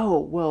go, oh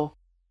well,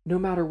 no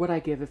matter what I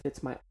give, if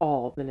it's my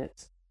all, then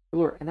it's the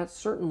Lord, and that's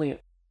certainly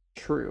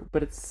true,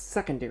 but it's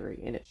secondary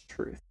in its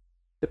truth.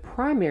 The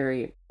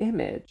primary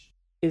image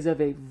is of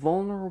a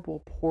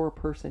vulnerable poor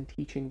person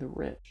teaching the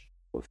rich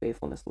what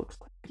faithfulness looks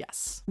like.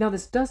 Yes. Now,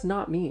 this does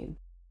not mean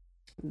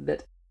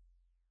that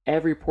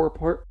every poor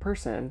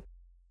person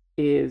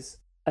is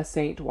a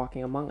saint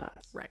walking among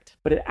us. Right.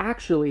 But it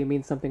actually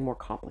means something more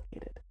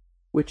complicated,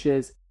 which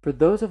is for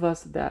those of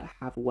us that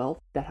have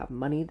wealth, that have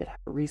money, that have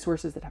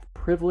resources, that have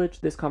privilege,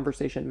 this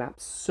conversation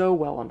maps so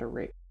well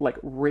onto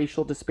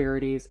racial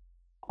disparities,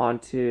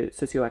 onto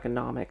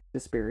socioeconomic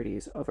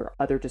disparities, over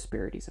other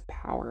disparities of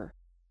power.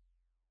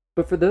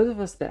 But for those of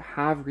us that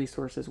have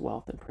resources,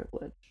 wealth, and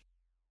privilege,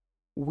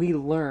 we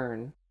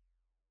learn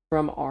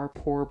from our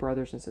poor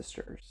brothers and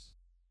sisters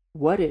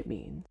what it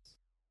means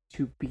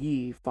to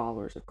be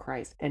followers of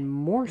Christ. And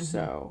more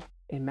so,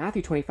 in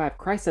Matthew 25,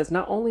 Christ says,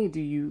 not only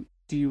do you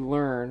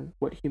learn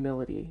what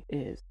humility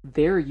is,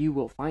 there you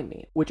will find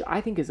me, which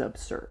I think is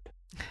absurd.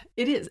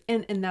 It is.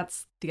 And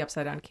that's the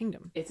upside down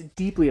kingdom. It's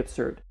deeply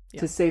absurd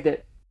to say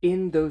that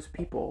in those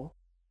people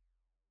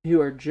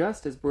who are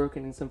just as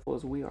broken and sinful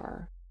as we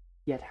are,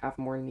 yet have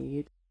more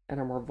need and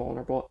are more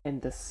vulnerable.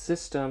 And the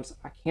systems,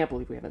 I can't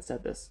believe we haven't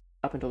said this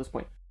up until this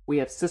point. We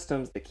have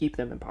systems that keep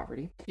them in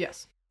poverty.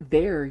 Yes.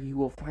 There you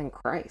will find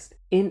Christ,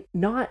 in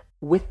not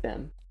with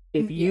them.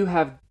 If Yeah. you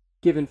have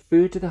given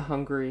food to the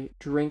hungry,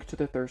 drink to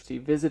the thirsty,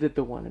 visited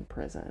the one in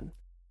prison,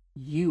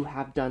 you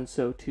have done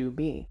so to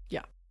me.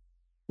 Yeah.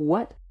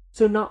 What?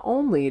 So not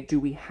only do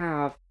we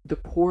have the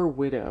poor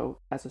widow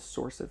as a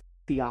source of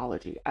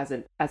theology, as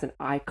an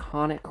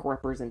iconic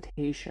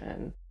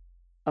representation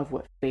of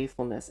what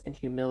faithfulness and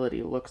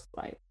humility looks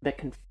like, that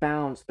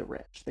confounds the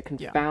rich, that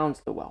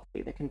confounds the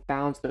wealthy, that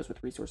confounds those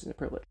with resources and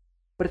privilege.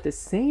 But at the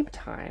same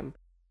time,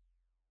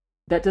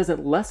 that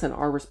doesn't lessen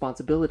our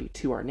responsibility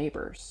to our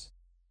neighbors.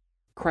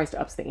 Christ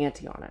ups the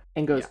ante on it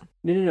and goes,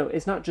 no,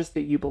 it's not just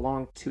that you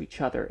belong to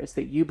each other, it's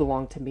that you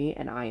belong to me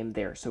and I am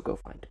there, so go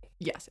find me.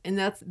 Yes, and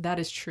that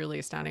is truly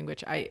astounding,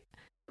 which I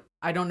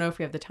don't know if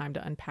we have the time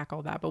to unpack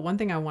all that, but one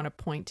thing I want to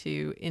point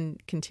to in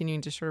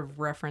continuing to sort of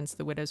reference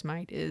the widow's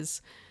mite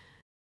is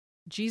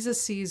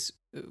Jesus sees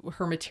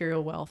her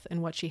material wealth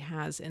and what she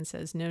has and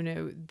says,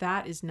 no,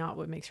 that is not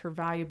what makes her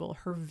valuable.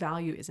 Her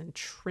value is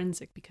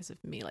intrinsic because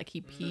of me. Like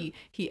he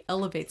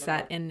elevates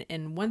that.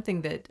 And one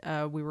thing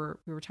that we were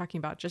talking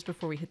about just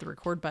before we hit the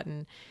record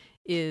button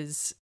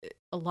is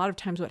a lot of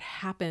times what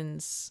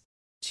happens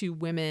to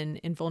women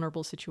in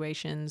vulnerable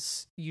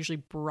situations, usually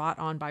brought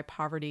on by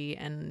poverty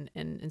and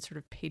sort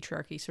of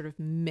patriarchy sort of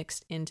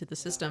mixed into the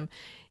system,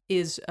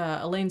 is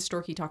Elaine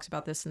Storkey talks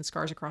about this in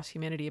Scars Across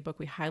Humanity, a book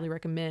we highly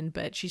recommend,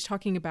 but she's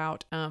talking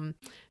about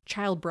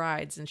child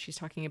brides, and she's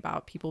talking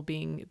about people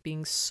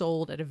being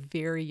sold at a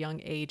very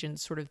young age, and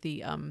sort of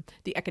the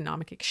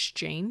economic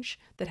exchange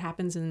that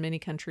happens in many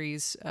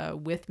countries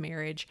with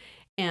marriage.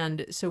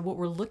 And so what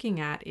we're looking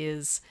at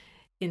is,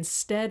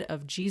 instead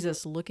of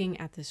Jesus looking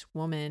at this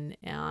woman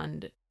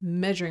and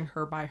measuring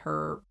her by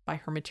her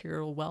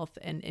material wealth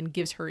and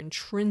gives her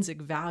intrinsic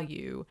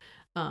value,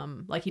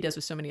 like he does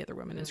with so many other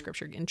women in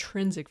scripture,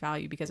 intrinsic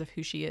value because of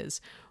who she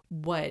is,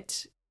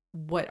 what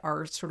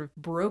our sort of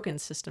broken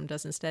system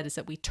does instead is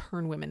that we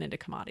turn women into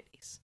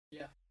commodities.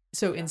 Yeah.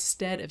 So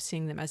instead of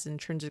seeing them as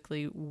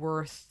intrinsically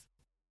worth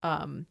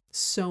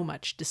so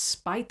much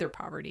despite their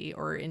poverty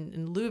or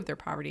in lieu of their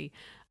poverty,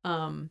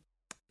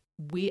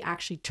 we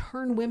actually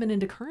turn women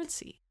into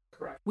currency.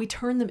 Correct. We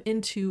turn them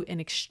into an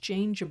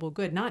exchangeable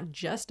good, not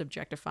just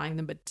objectifying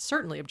them, but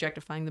certainly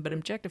objectifying them, but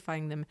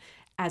objectifying them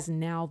as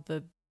now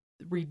the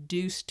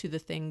reduced to the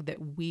thing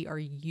that we are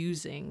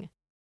using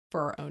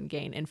for our own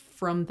gain. And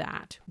from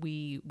that,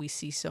 we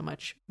see so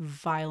much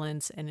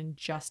violence and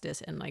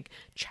injustice and like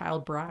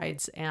child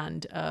brides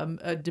and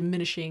a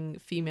diminishing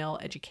female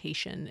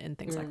education and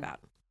things like that.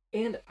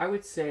 And I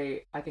would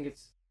say, I think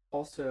it's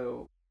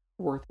also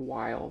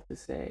worthwhile to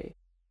say,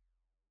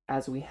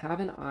 as we have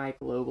an eye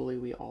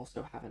globally, we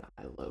also have an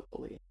eye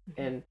locally.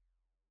 And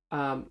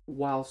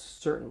while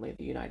certainly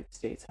the United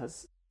States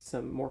has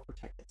some more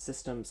protected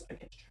systems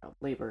against child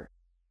labor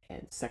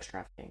and sex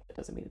trafficking, that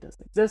doesn't mean it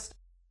doesn't exist.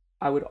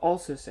 I would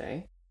also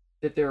say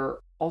that there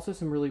are also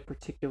some really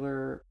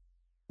particular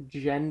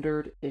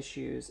gendered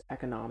issues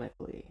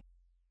economically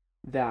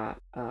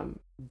that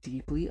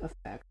deeply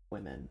affect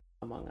women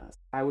among us.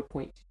 I would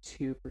point to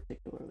two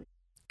particularly.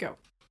 Go.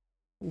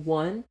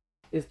 One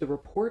is the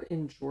report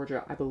in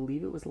Georgia, I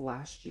believe it was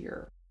last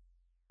year,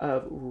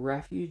 of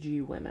refugee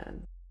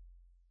women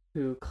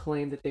who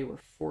claimed that they were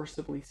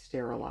forcibly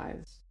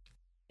sterilized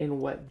in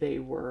what they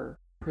were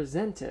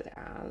presented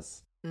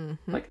as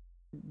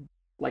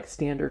like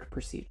standard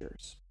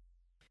procedures.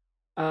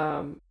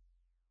 And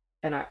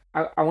I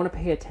want to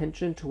pay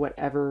attention to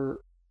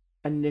whatever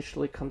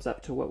initially comes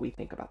up to what we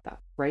think about that,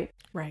 right?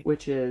 Right.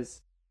 Which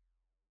is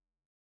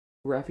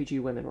refugee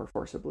women were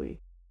forcibly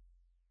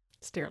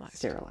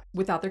sterilized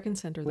without their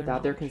consent or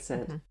without their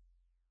consent.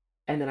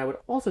 And then I would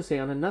also say,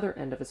 on another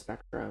end of a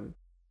spectrum,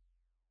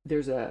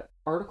 there's a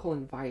article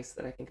in Vice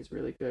that I think is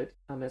really good.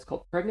 It's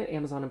called "Pregnant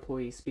Amazon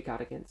Employees Speak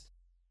Out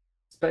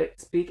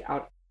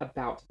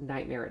About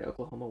Nightmare at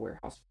Oklahoma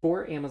Warehouse."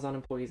 4 Amazon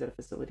employees at a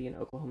facility in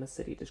Oklahoma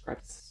City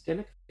described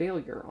systemic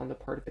failure on the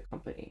part of the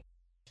company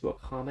to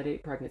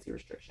accommodate pregnancy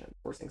restrictions,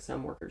 forcing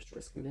some workers to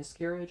risk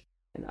miscarriage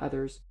and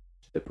others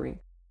to the brink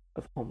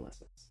of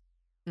homelessness.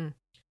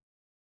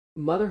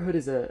 Motherhood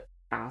is a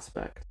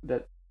aspect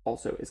that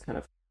also is kind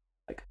of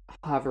like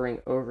hovering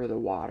over the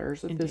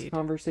waters of this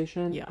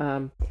conversation.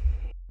 Yeah.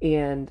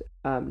 And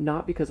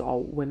not because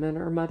all women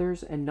are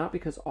mothers, and not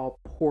because all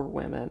poor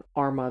women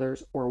are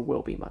mothers or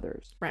will be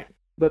mothers. Right.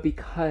 But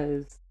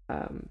because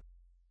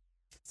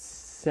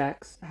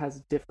sex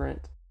has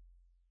different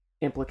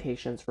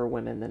implications for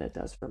women than it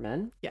does for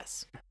men.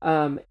 Yes.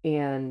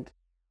 And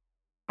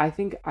I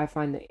think I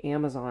find the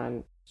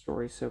Amazon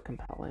story so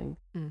compelling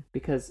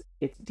because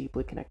it's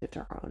deeply connected to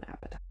our own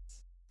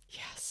appetites.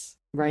 Yes.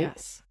 Right?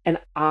 Yes. And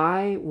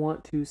I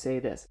want to say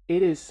this.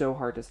 It is so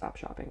hard to stop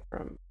shopping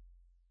from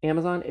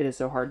Amazon. It is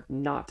so hard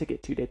not to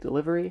get 2-day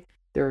delivery.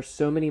 There are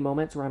so many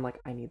moments where I'm like,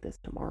 I need this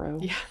tomorrow.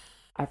 Yeah.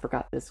 I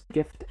forgot this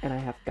gift and I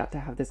have got to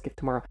have this gift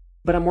tomorrow.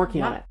 But I'm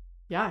working on it.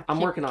 Yeah,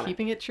 I'm working on it.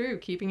 keeping it true,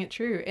 keeping it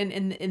true.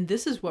 And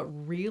this is what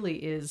really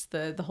is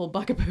the whole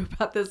bugaboo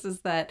about this,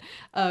 is that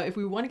if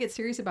we want to get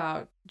serious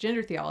about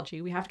gender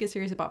theology, we have to get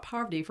serious about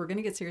poverty. If we're going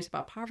to get serious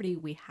about poverty,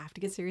 we have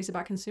to get serious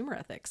about consumer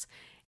ethics.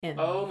 And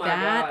Oh my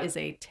that God. is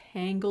a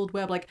tangled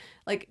web.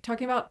 Like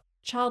talking about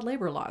child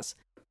labor laws.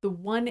 The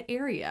one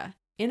area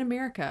in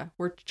America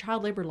where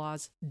child labor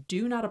laws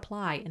do not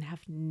apply and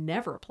have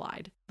never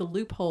applied, the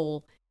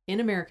loophole in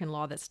American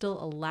law that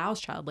still allows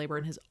child labor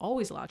and has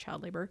always allowed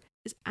child labor,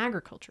 is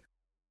agriculture.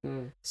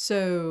 Mm.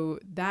 So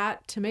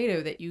that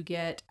tomato that you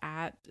get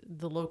at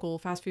the local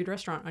fast food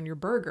restaurant on your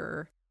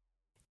burger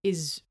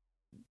is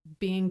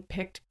being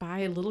picked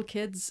by little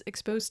kids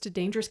exposed to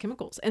dangerous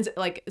chemicals. And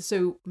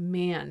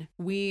man,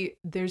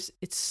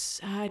 it's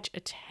such a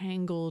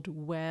tangled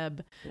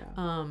web.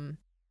 Yeah.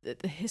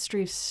 The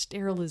history of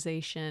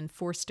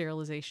forced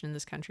sterilization in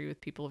this country with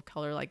people of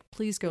color,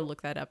 please go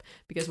look that up,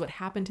 because what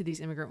happened to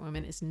these immigrant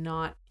women is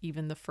not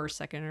even the first,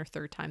 second, or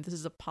third time. This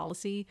is a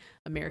policy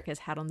America has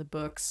had on the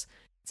books.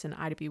 It's an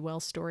Ida B.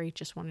 Wells story.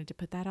 Just wanted to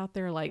put that out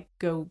there.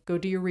 Go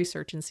do your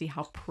research and see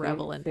how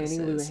prevalent Fannie this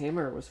Lou is.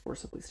 Hamer was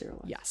forcibly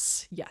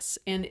sterilized. Yes.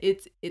 And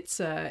it's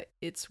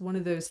one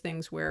of those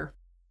things where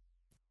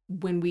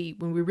when we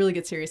really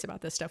get serious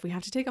about this stuff, we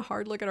have to take a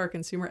hard look at our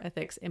consumer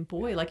ethics. And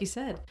boy, like you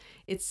said,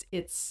 it's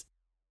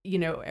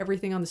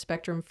everything on the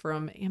spectrum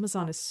from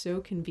Amazon is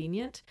so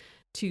convenient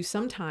to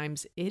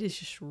sometimes it is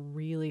just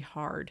really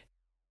hard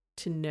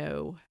to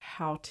know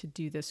how to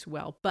do this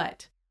well.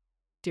 But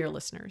dear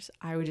listeners,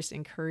 I would just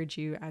encourage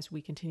you, as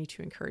we continue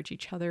to encourage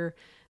each other,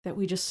 that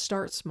we just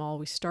start small.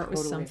 We start with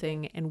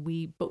something,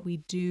 but we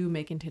do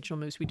make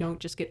intentional moves. We don't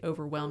just get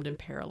overwhelmed and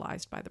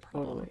paralyzed by the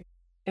problem. Totally.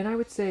 And I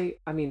would say,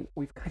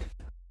 we've kind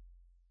of,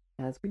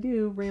 as we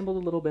do, rambled a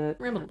little bit.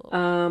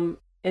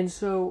 And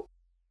so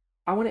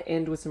I want to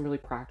end with some really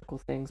practical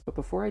things. But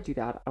before I do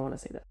that, I want to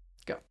say this.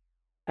 Go.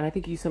 And I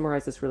think you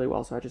summarized this really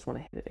well, so I just want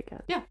to hit it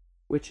again. Yeah.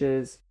 Which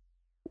is,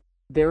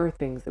 there are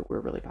things that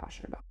we're really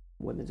passionate about.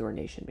 Women's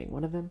ordination being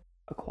one of them.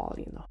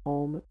 Equality in the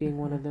home being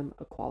one of them.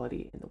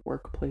 Equality in the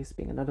workplace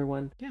being another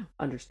one. Yeah.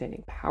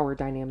 Understanding power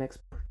dynamics,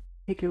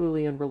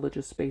 particularly in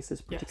religious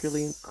spaces,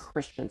 particularly in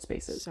Christian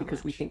spaces,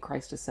 because we think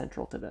Christ is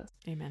central to this.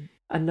 Amen.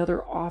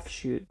 Another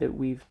offshoot that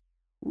we've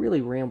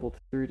really rambled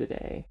through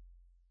today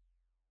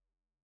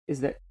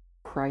is that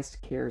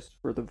Christ cares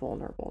for the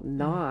vulnerable,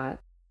 not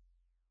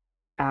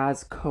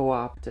as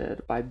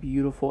co-opted by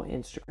beautiful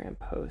Instagram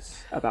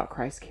posts about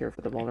Christ's care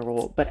for the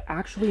vulnerable, but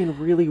actually in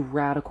really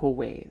radical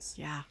ways.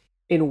 Yeah.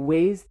 In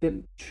ways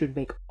that should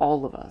make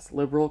all of us,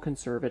 liberal,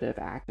 conservative,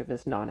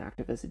 activists,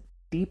 non-activists,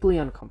 deeply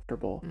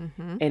uncomfortable,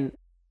 and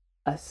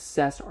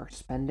assess our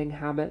spending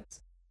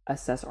habits,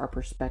 assess our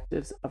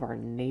perspectives of our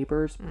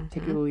neighbors,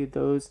 particularly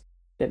those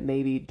that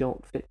maybe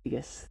don't fit the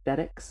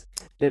aesthetics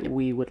that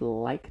we would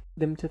like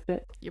them to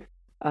fit.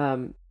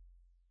 And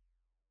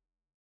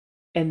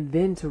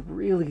then to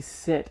really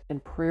sit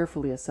and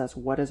prayerfully assess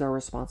what is our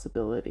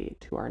responsibility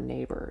to our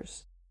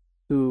neighbors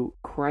who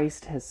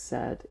Christ has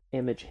said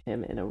image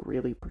him in a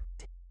really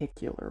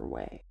particular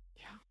way.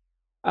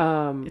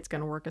 It's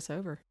going to work us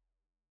over.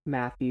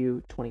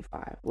 Matthew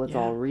 25. Let's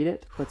all read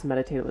it. Let's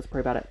meditate it. Let's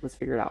pray about it. Let's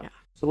figure it out.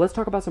 So let's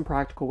talk about some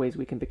practical ways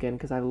we can begin,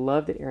 because I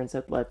love that Erin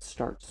said, let's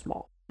start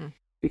small.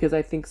 Because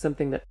I think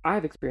something that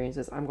I've experienced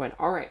is I'm going,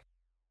 all right,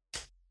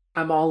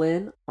 I'm all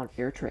in on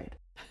fair trade.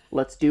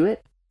 Let's do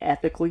it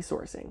ethically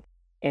sourcing.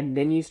 And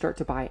then you start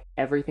to buy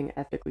everything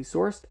ethically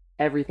sourced,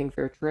 everything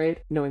fair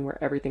trade, knowing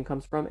where everything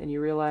comes from. And you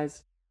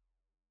realize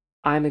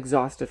I'm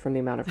exhausted from the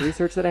amount of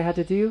research that I had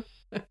to do.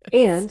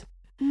 And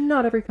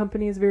not every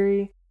company is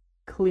very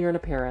clear and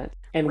apparent.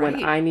 And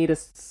when I need a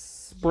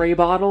spray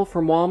bottle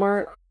from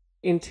Walmart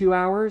in 2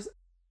 hours,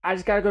 I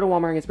just got to go to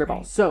Walmart and get a spray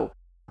bottle. So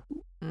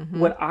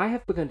what I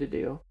have begun to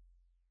do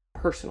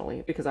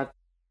personally, because I've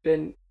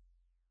been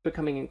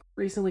becoming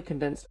increasingly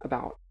convinced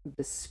about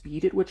the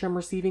speed at which I'm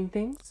receiving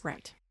things.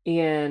 Right.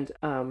 And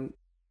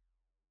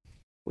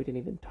we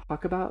didn't even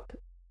talk about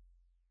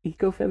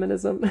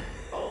ecofeminism.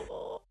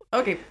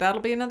 Okay,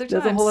 that'll be another time.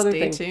 That's a whole other Stay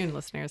thing. tuned,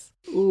 listeners.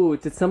 Ooh,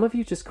 did some of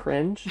you just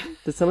cringe?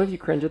 Did some of you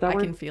cringe at that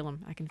word? I can feel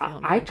them.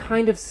 I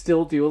kind of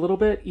still do a little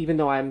bit, even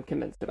though I'm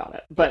convinced about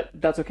it. But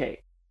that's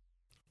okay.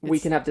 We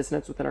can have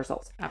dissonance within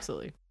ourselves.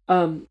 Absolutely.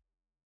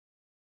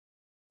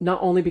 Not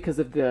only because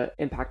of the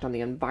impact on the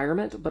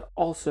environment, but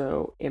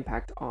also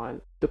impact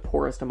on the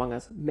poorest among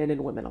us, men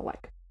and women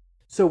alike.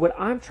 So what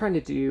I'm trying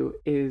to do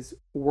is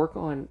work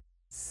on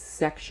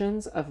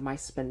sections of my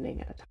spending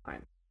at a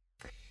time.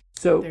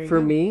 So for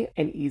me,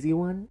 an easy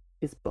one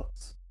is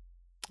books.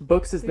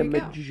 Books is the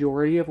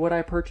majority of what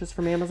I purchase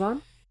from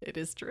Amazon. It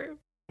is true.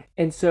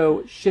 And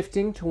so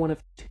shifting to one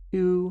of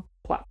two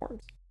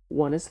platforms.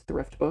 One is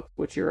ThriftBooks,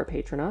 which you're a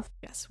patron of.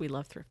 Yes, we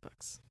love thrift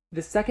books.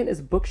 The second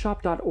is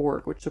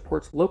bookshop.org, which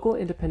supports local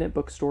independent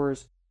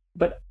bookstores,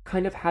 but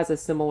kind of has a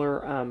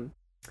similar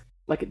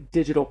like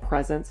digital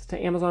presence to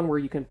Amazon, where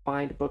you can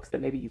find books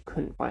that maybe you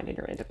couldn't find in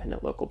your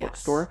independent local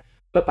bookstore.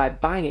 But by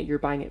buying it, you're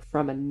buying it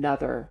from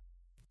another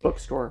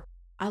bookstore.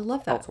 I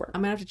love that. elsewhere.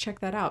 I'm gonna have to check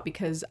that out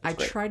because I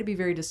great. try to be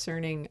very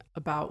discerning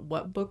about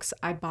what books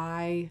I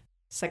buy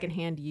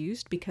secondhand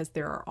used, because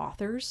there are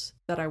authors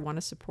that I want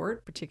to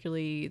support,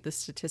 particularly the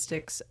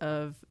statistics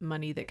of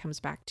money that comes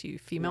back to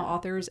female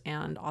authors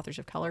and authors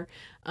of color.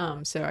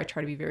 So I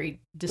try to be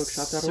very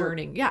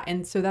discerning. Yeah,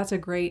 and so that's a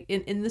great,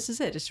 and this is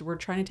it. Just we're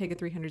trying to take a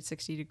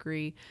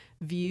 360-degree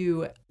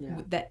view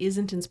that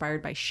isn't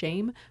inspired by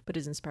shame, but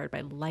is inspired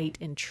by light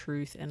and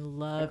truth and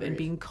love and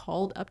being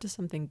called up to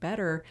something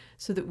better,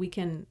 so that we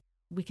can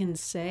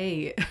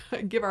say,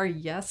 give our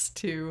yes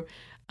to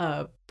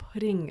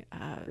putting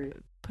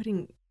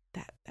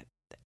that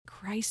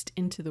Christ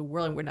into the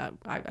world. And we're not,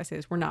 I say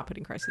this, we're not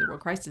putting Christ in the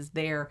world. Christ is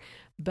there,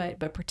 but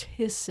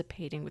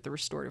participating with the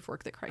restorative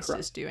work that Christ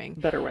is doing.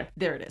 Better way.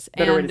 There it is.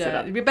 Better way to say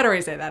that. Better way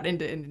to say that,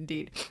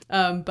 indeed.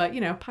 But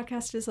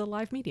podcast is a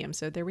live medium,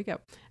 so there we go.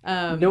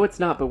 No, it's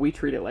not, but we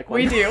treat it like one.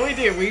 We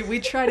do. We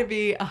try to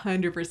be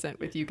 100%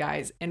 with you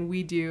guys, and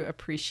we do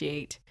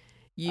appreciate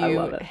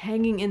you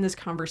hanging in this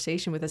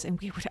conversation with us,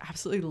 and we would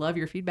absolutely love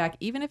your feedback,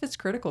 even if it's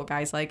critical,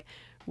 guys. Like,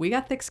 we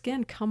got thick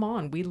skin. Come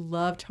on. We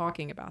love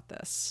talking about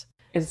this.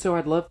 And so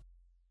I'd love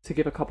to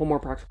give a couple more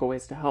practical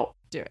ways to help.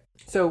 Do it.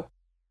 So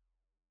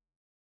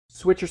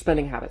switch your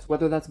spending habits,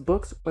 whether that's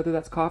books, whether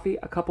that's coffee,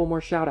 a couple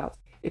more shout outs.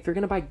 If you're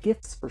going to buy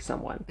gifts for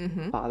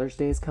someone, Father's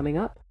Day is coming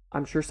up.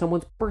 I'm sure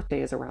someone's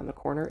birthday is around the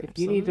corner. If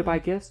you need to buy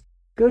gifts,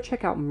 go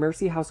check out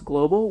Mercy House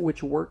Global,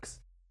 which works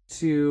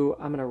to,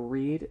 I'm going to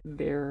read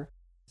their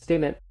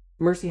statement.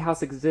 Mercy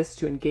House exists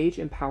to engage,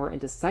 empower,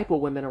 and disciple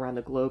women around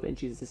the globe in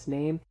Jesus'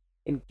 name,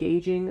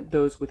 engaging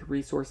those with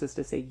resources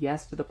to say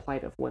yes to the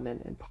plight of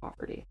women in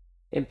poverty,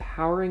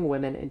 empowering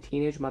women and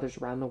teenage mothers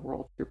around the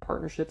world through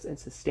partnerships and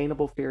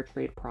sustainable fair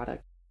trade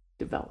product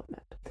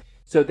development.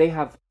 So they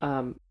have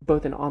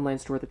both an online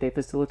store that they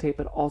facilitate,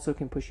 but also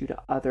can push you to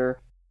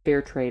other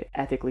fair trade,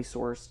 ethically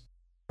sourced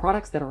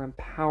products that are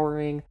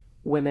empowering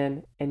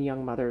women and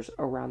young mothers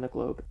around the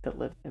globe that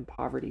live in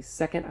poverty.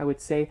 Second, I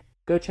would say,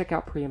 go check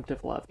out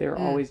Preemptive Love. They're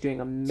always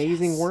doing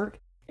amazing work,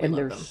 and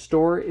their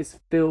store is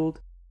filled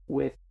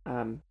with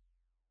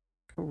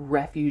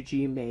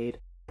refugee-made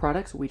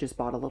products. We just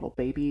bought a little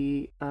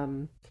baby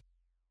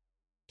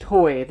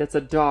toy that's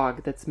a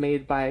dog that's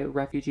made by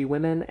refugee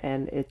women,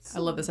 and it's... I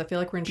love this. I feel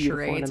like we're in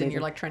charades, and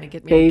you're like trying to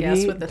get me baby, to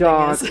guess what the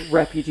dog, thing is.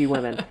 refugee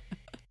women.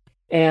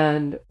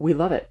 And we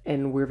love it,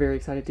 and we're very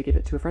excited to give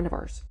it to a friend of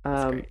ours.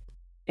 That's great.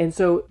 And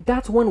so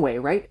that's one way,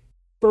 right?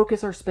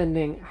 Focus our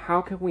spending.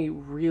 How can we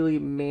really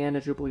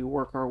manageably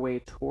work our way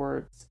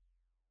towards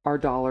our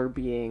dollar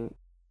being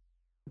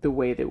the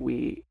way that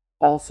we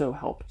also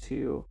help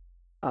to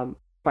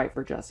fight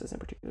for justice in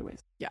particular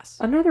ways? Yes.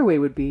 Another way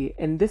would be,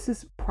 and this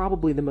is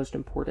probably the most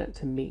important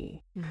to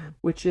me,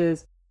 which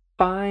is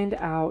find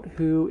out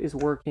who is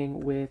working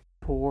with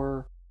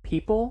poor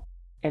people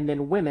and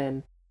then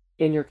women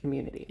in your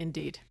community.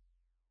 Indeed.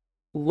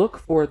 Look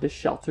for the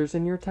shelters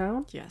in your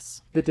town.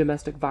 Yes. The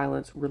domestic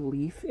violence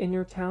relief in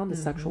your town, the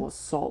sexual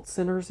assault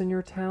centers in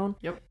your town.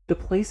 Yep. The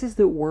places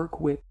that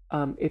work with,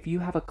 if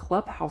you have a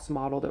clubhouse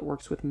model that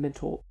works with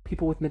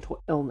people with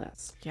mental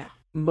illness. Yeah.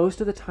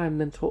 Most of the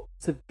time,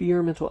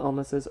 severe mental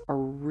illnesses are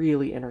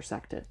really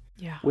intersected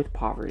with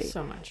poverty.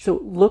 So much. So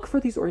look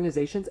for these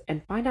organizations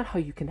and find out how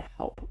you can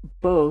help,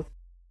 both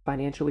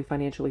financially.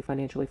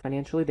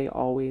 They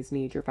always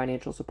need your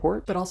financial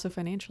support. But also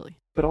financially.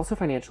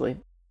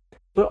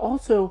 But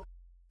also,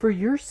 for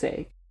your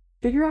sake,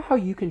 figure out how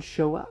you can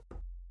show up.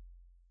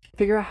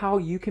 Figure out how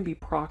you can be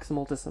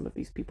proximal to some of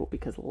these people,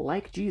 because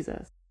like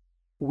Jesus,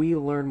 we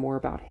learn more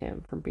about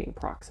him from being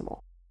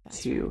proximal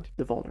to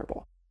the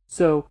vulnerable.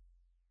 So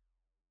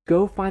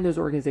go find those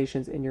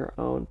organizations in your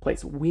own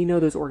place. We know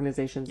those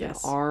organizations in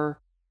our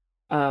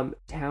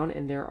town,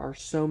 and there are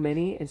so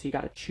many, and so you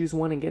got to choose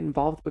one and get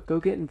involved, but go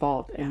get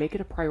involved and make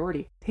it a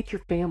priority. Take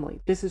your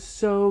family. This is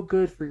so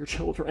good for your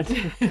children.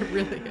 It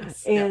really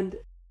is. And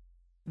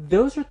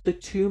those are the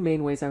two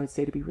main ways I would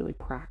say to be really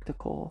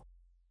practical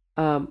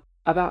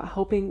about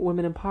helping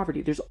women in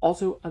poverty. There's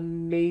also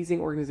amazing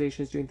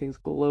organizations doing things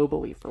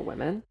globally for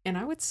women. And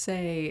I would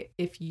say,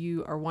 if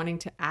you are wanting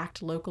to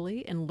act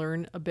locally and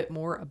learn a bit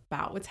more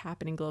about what's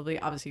happening globally,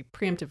 obviously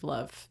Preemptive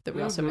Love that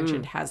we also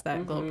mentioned has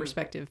that global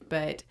perspective,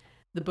 but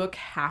the book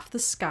Half the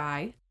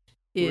Sky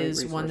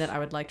is one that I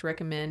would like to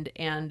recommend,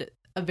 and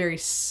a very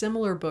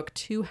similar book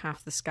to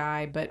Half the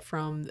Sky, but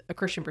from a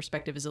Christian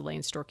perspective, is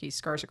Elaine Storkey's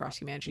Scars Across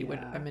Humanity,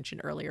 what I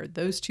mentioned earlier.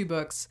 Those two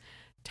books,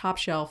 top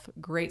shelf,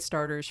 great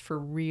starters for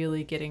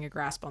really getting a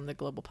grasp on the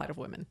global plight of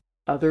women.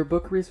 Other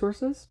book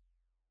resources?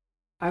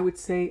 I would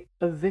say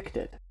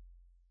Evicted.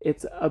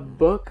 It's a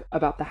book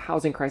about the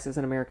housing crisis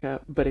in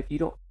America, but if you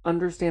don't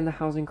understand the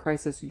housing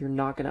crisis, you're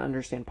not going to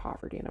understand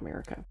poverty in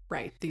America.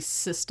 Right. These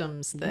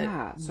systems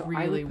that so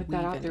really I would put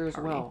that out there as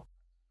poverty. well.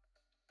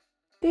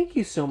 Thank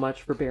you so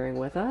much for bearing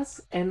with us,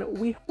 and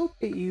we hope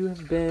that you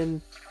have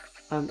been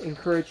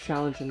encouraged,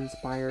 challenged, and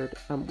inspired.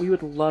 We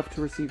would love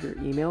to receive your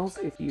emails.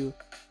 If you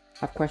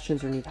have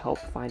questions or need help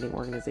finding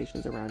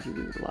organizations around you,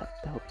 we would love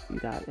to help you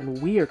do that.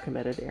 And we are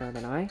committed, Aaron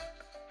and I,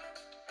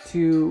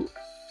 to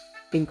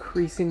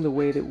increasing the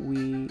way that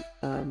we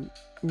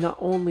not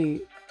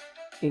only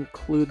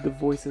include the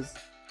voices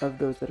of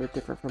those that are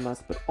different from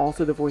us, but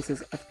also the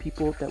voices of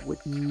people that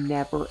would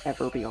never,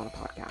 ever be on a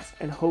podcast.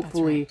 And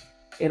hopefully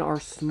in our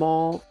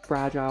small,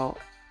 fragile,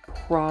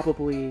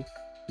 probably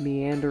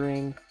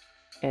meandering,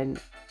 and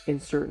in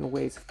certain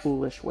ways,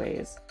 foolish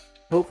ways,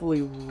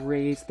 hopefully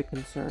raise the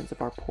concerns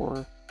of our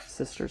poor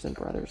sisters and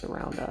brothers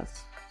around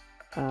us.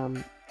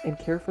 And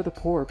care for the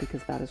poor,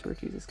 because that is where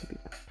Jesus could be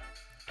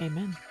found.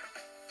 Amen.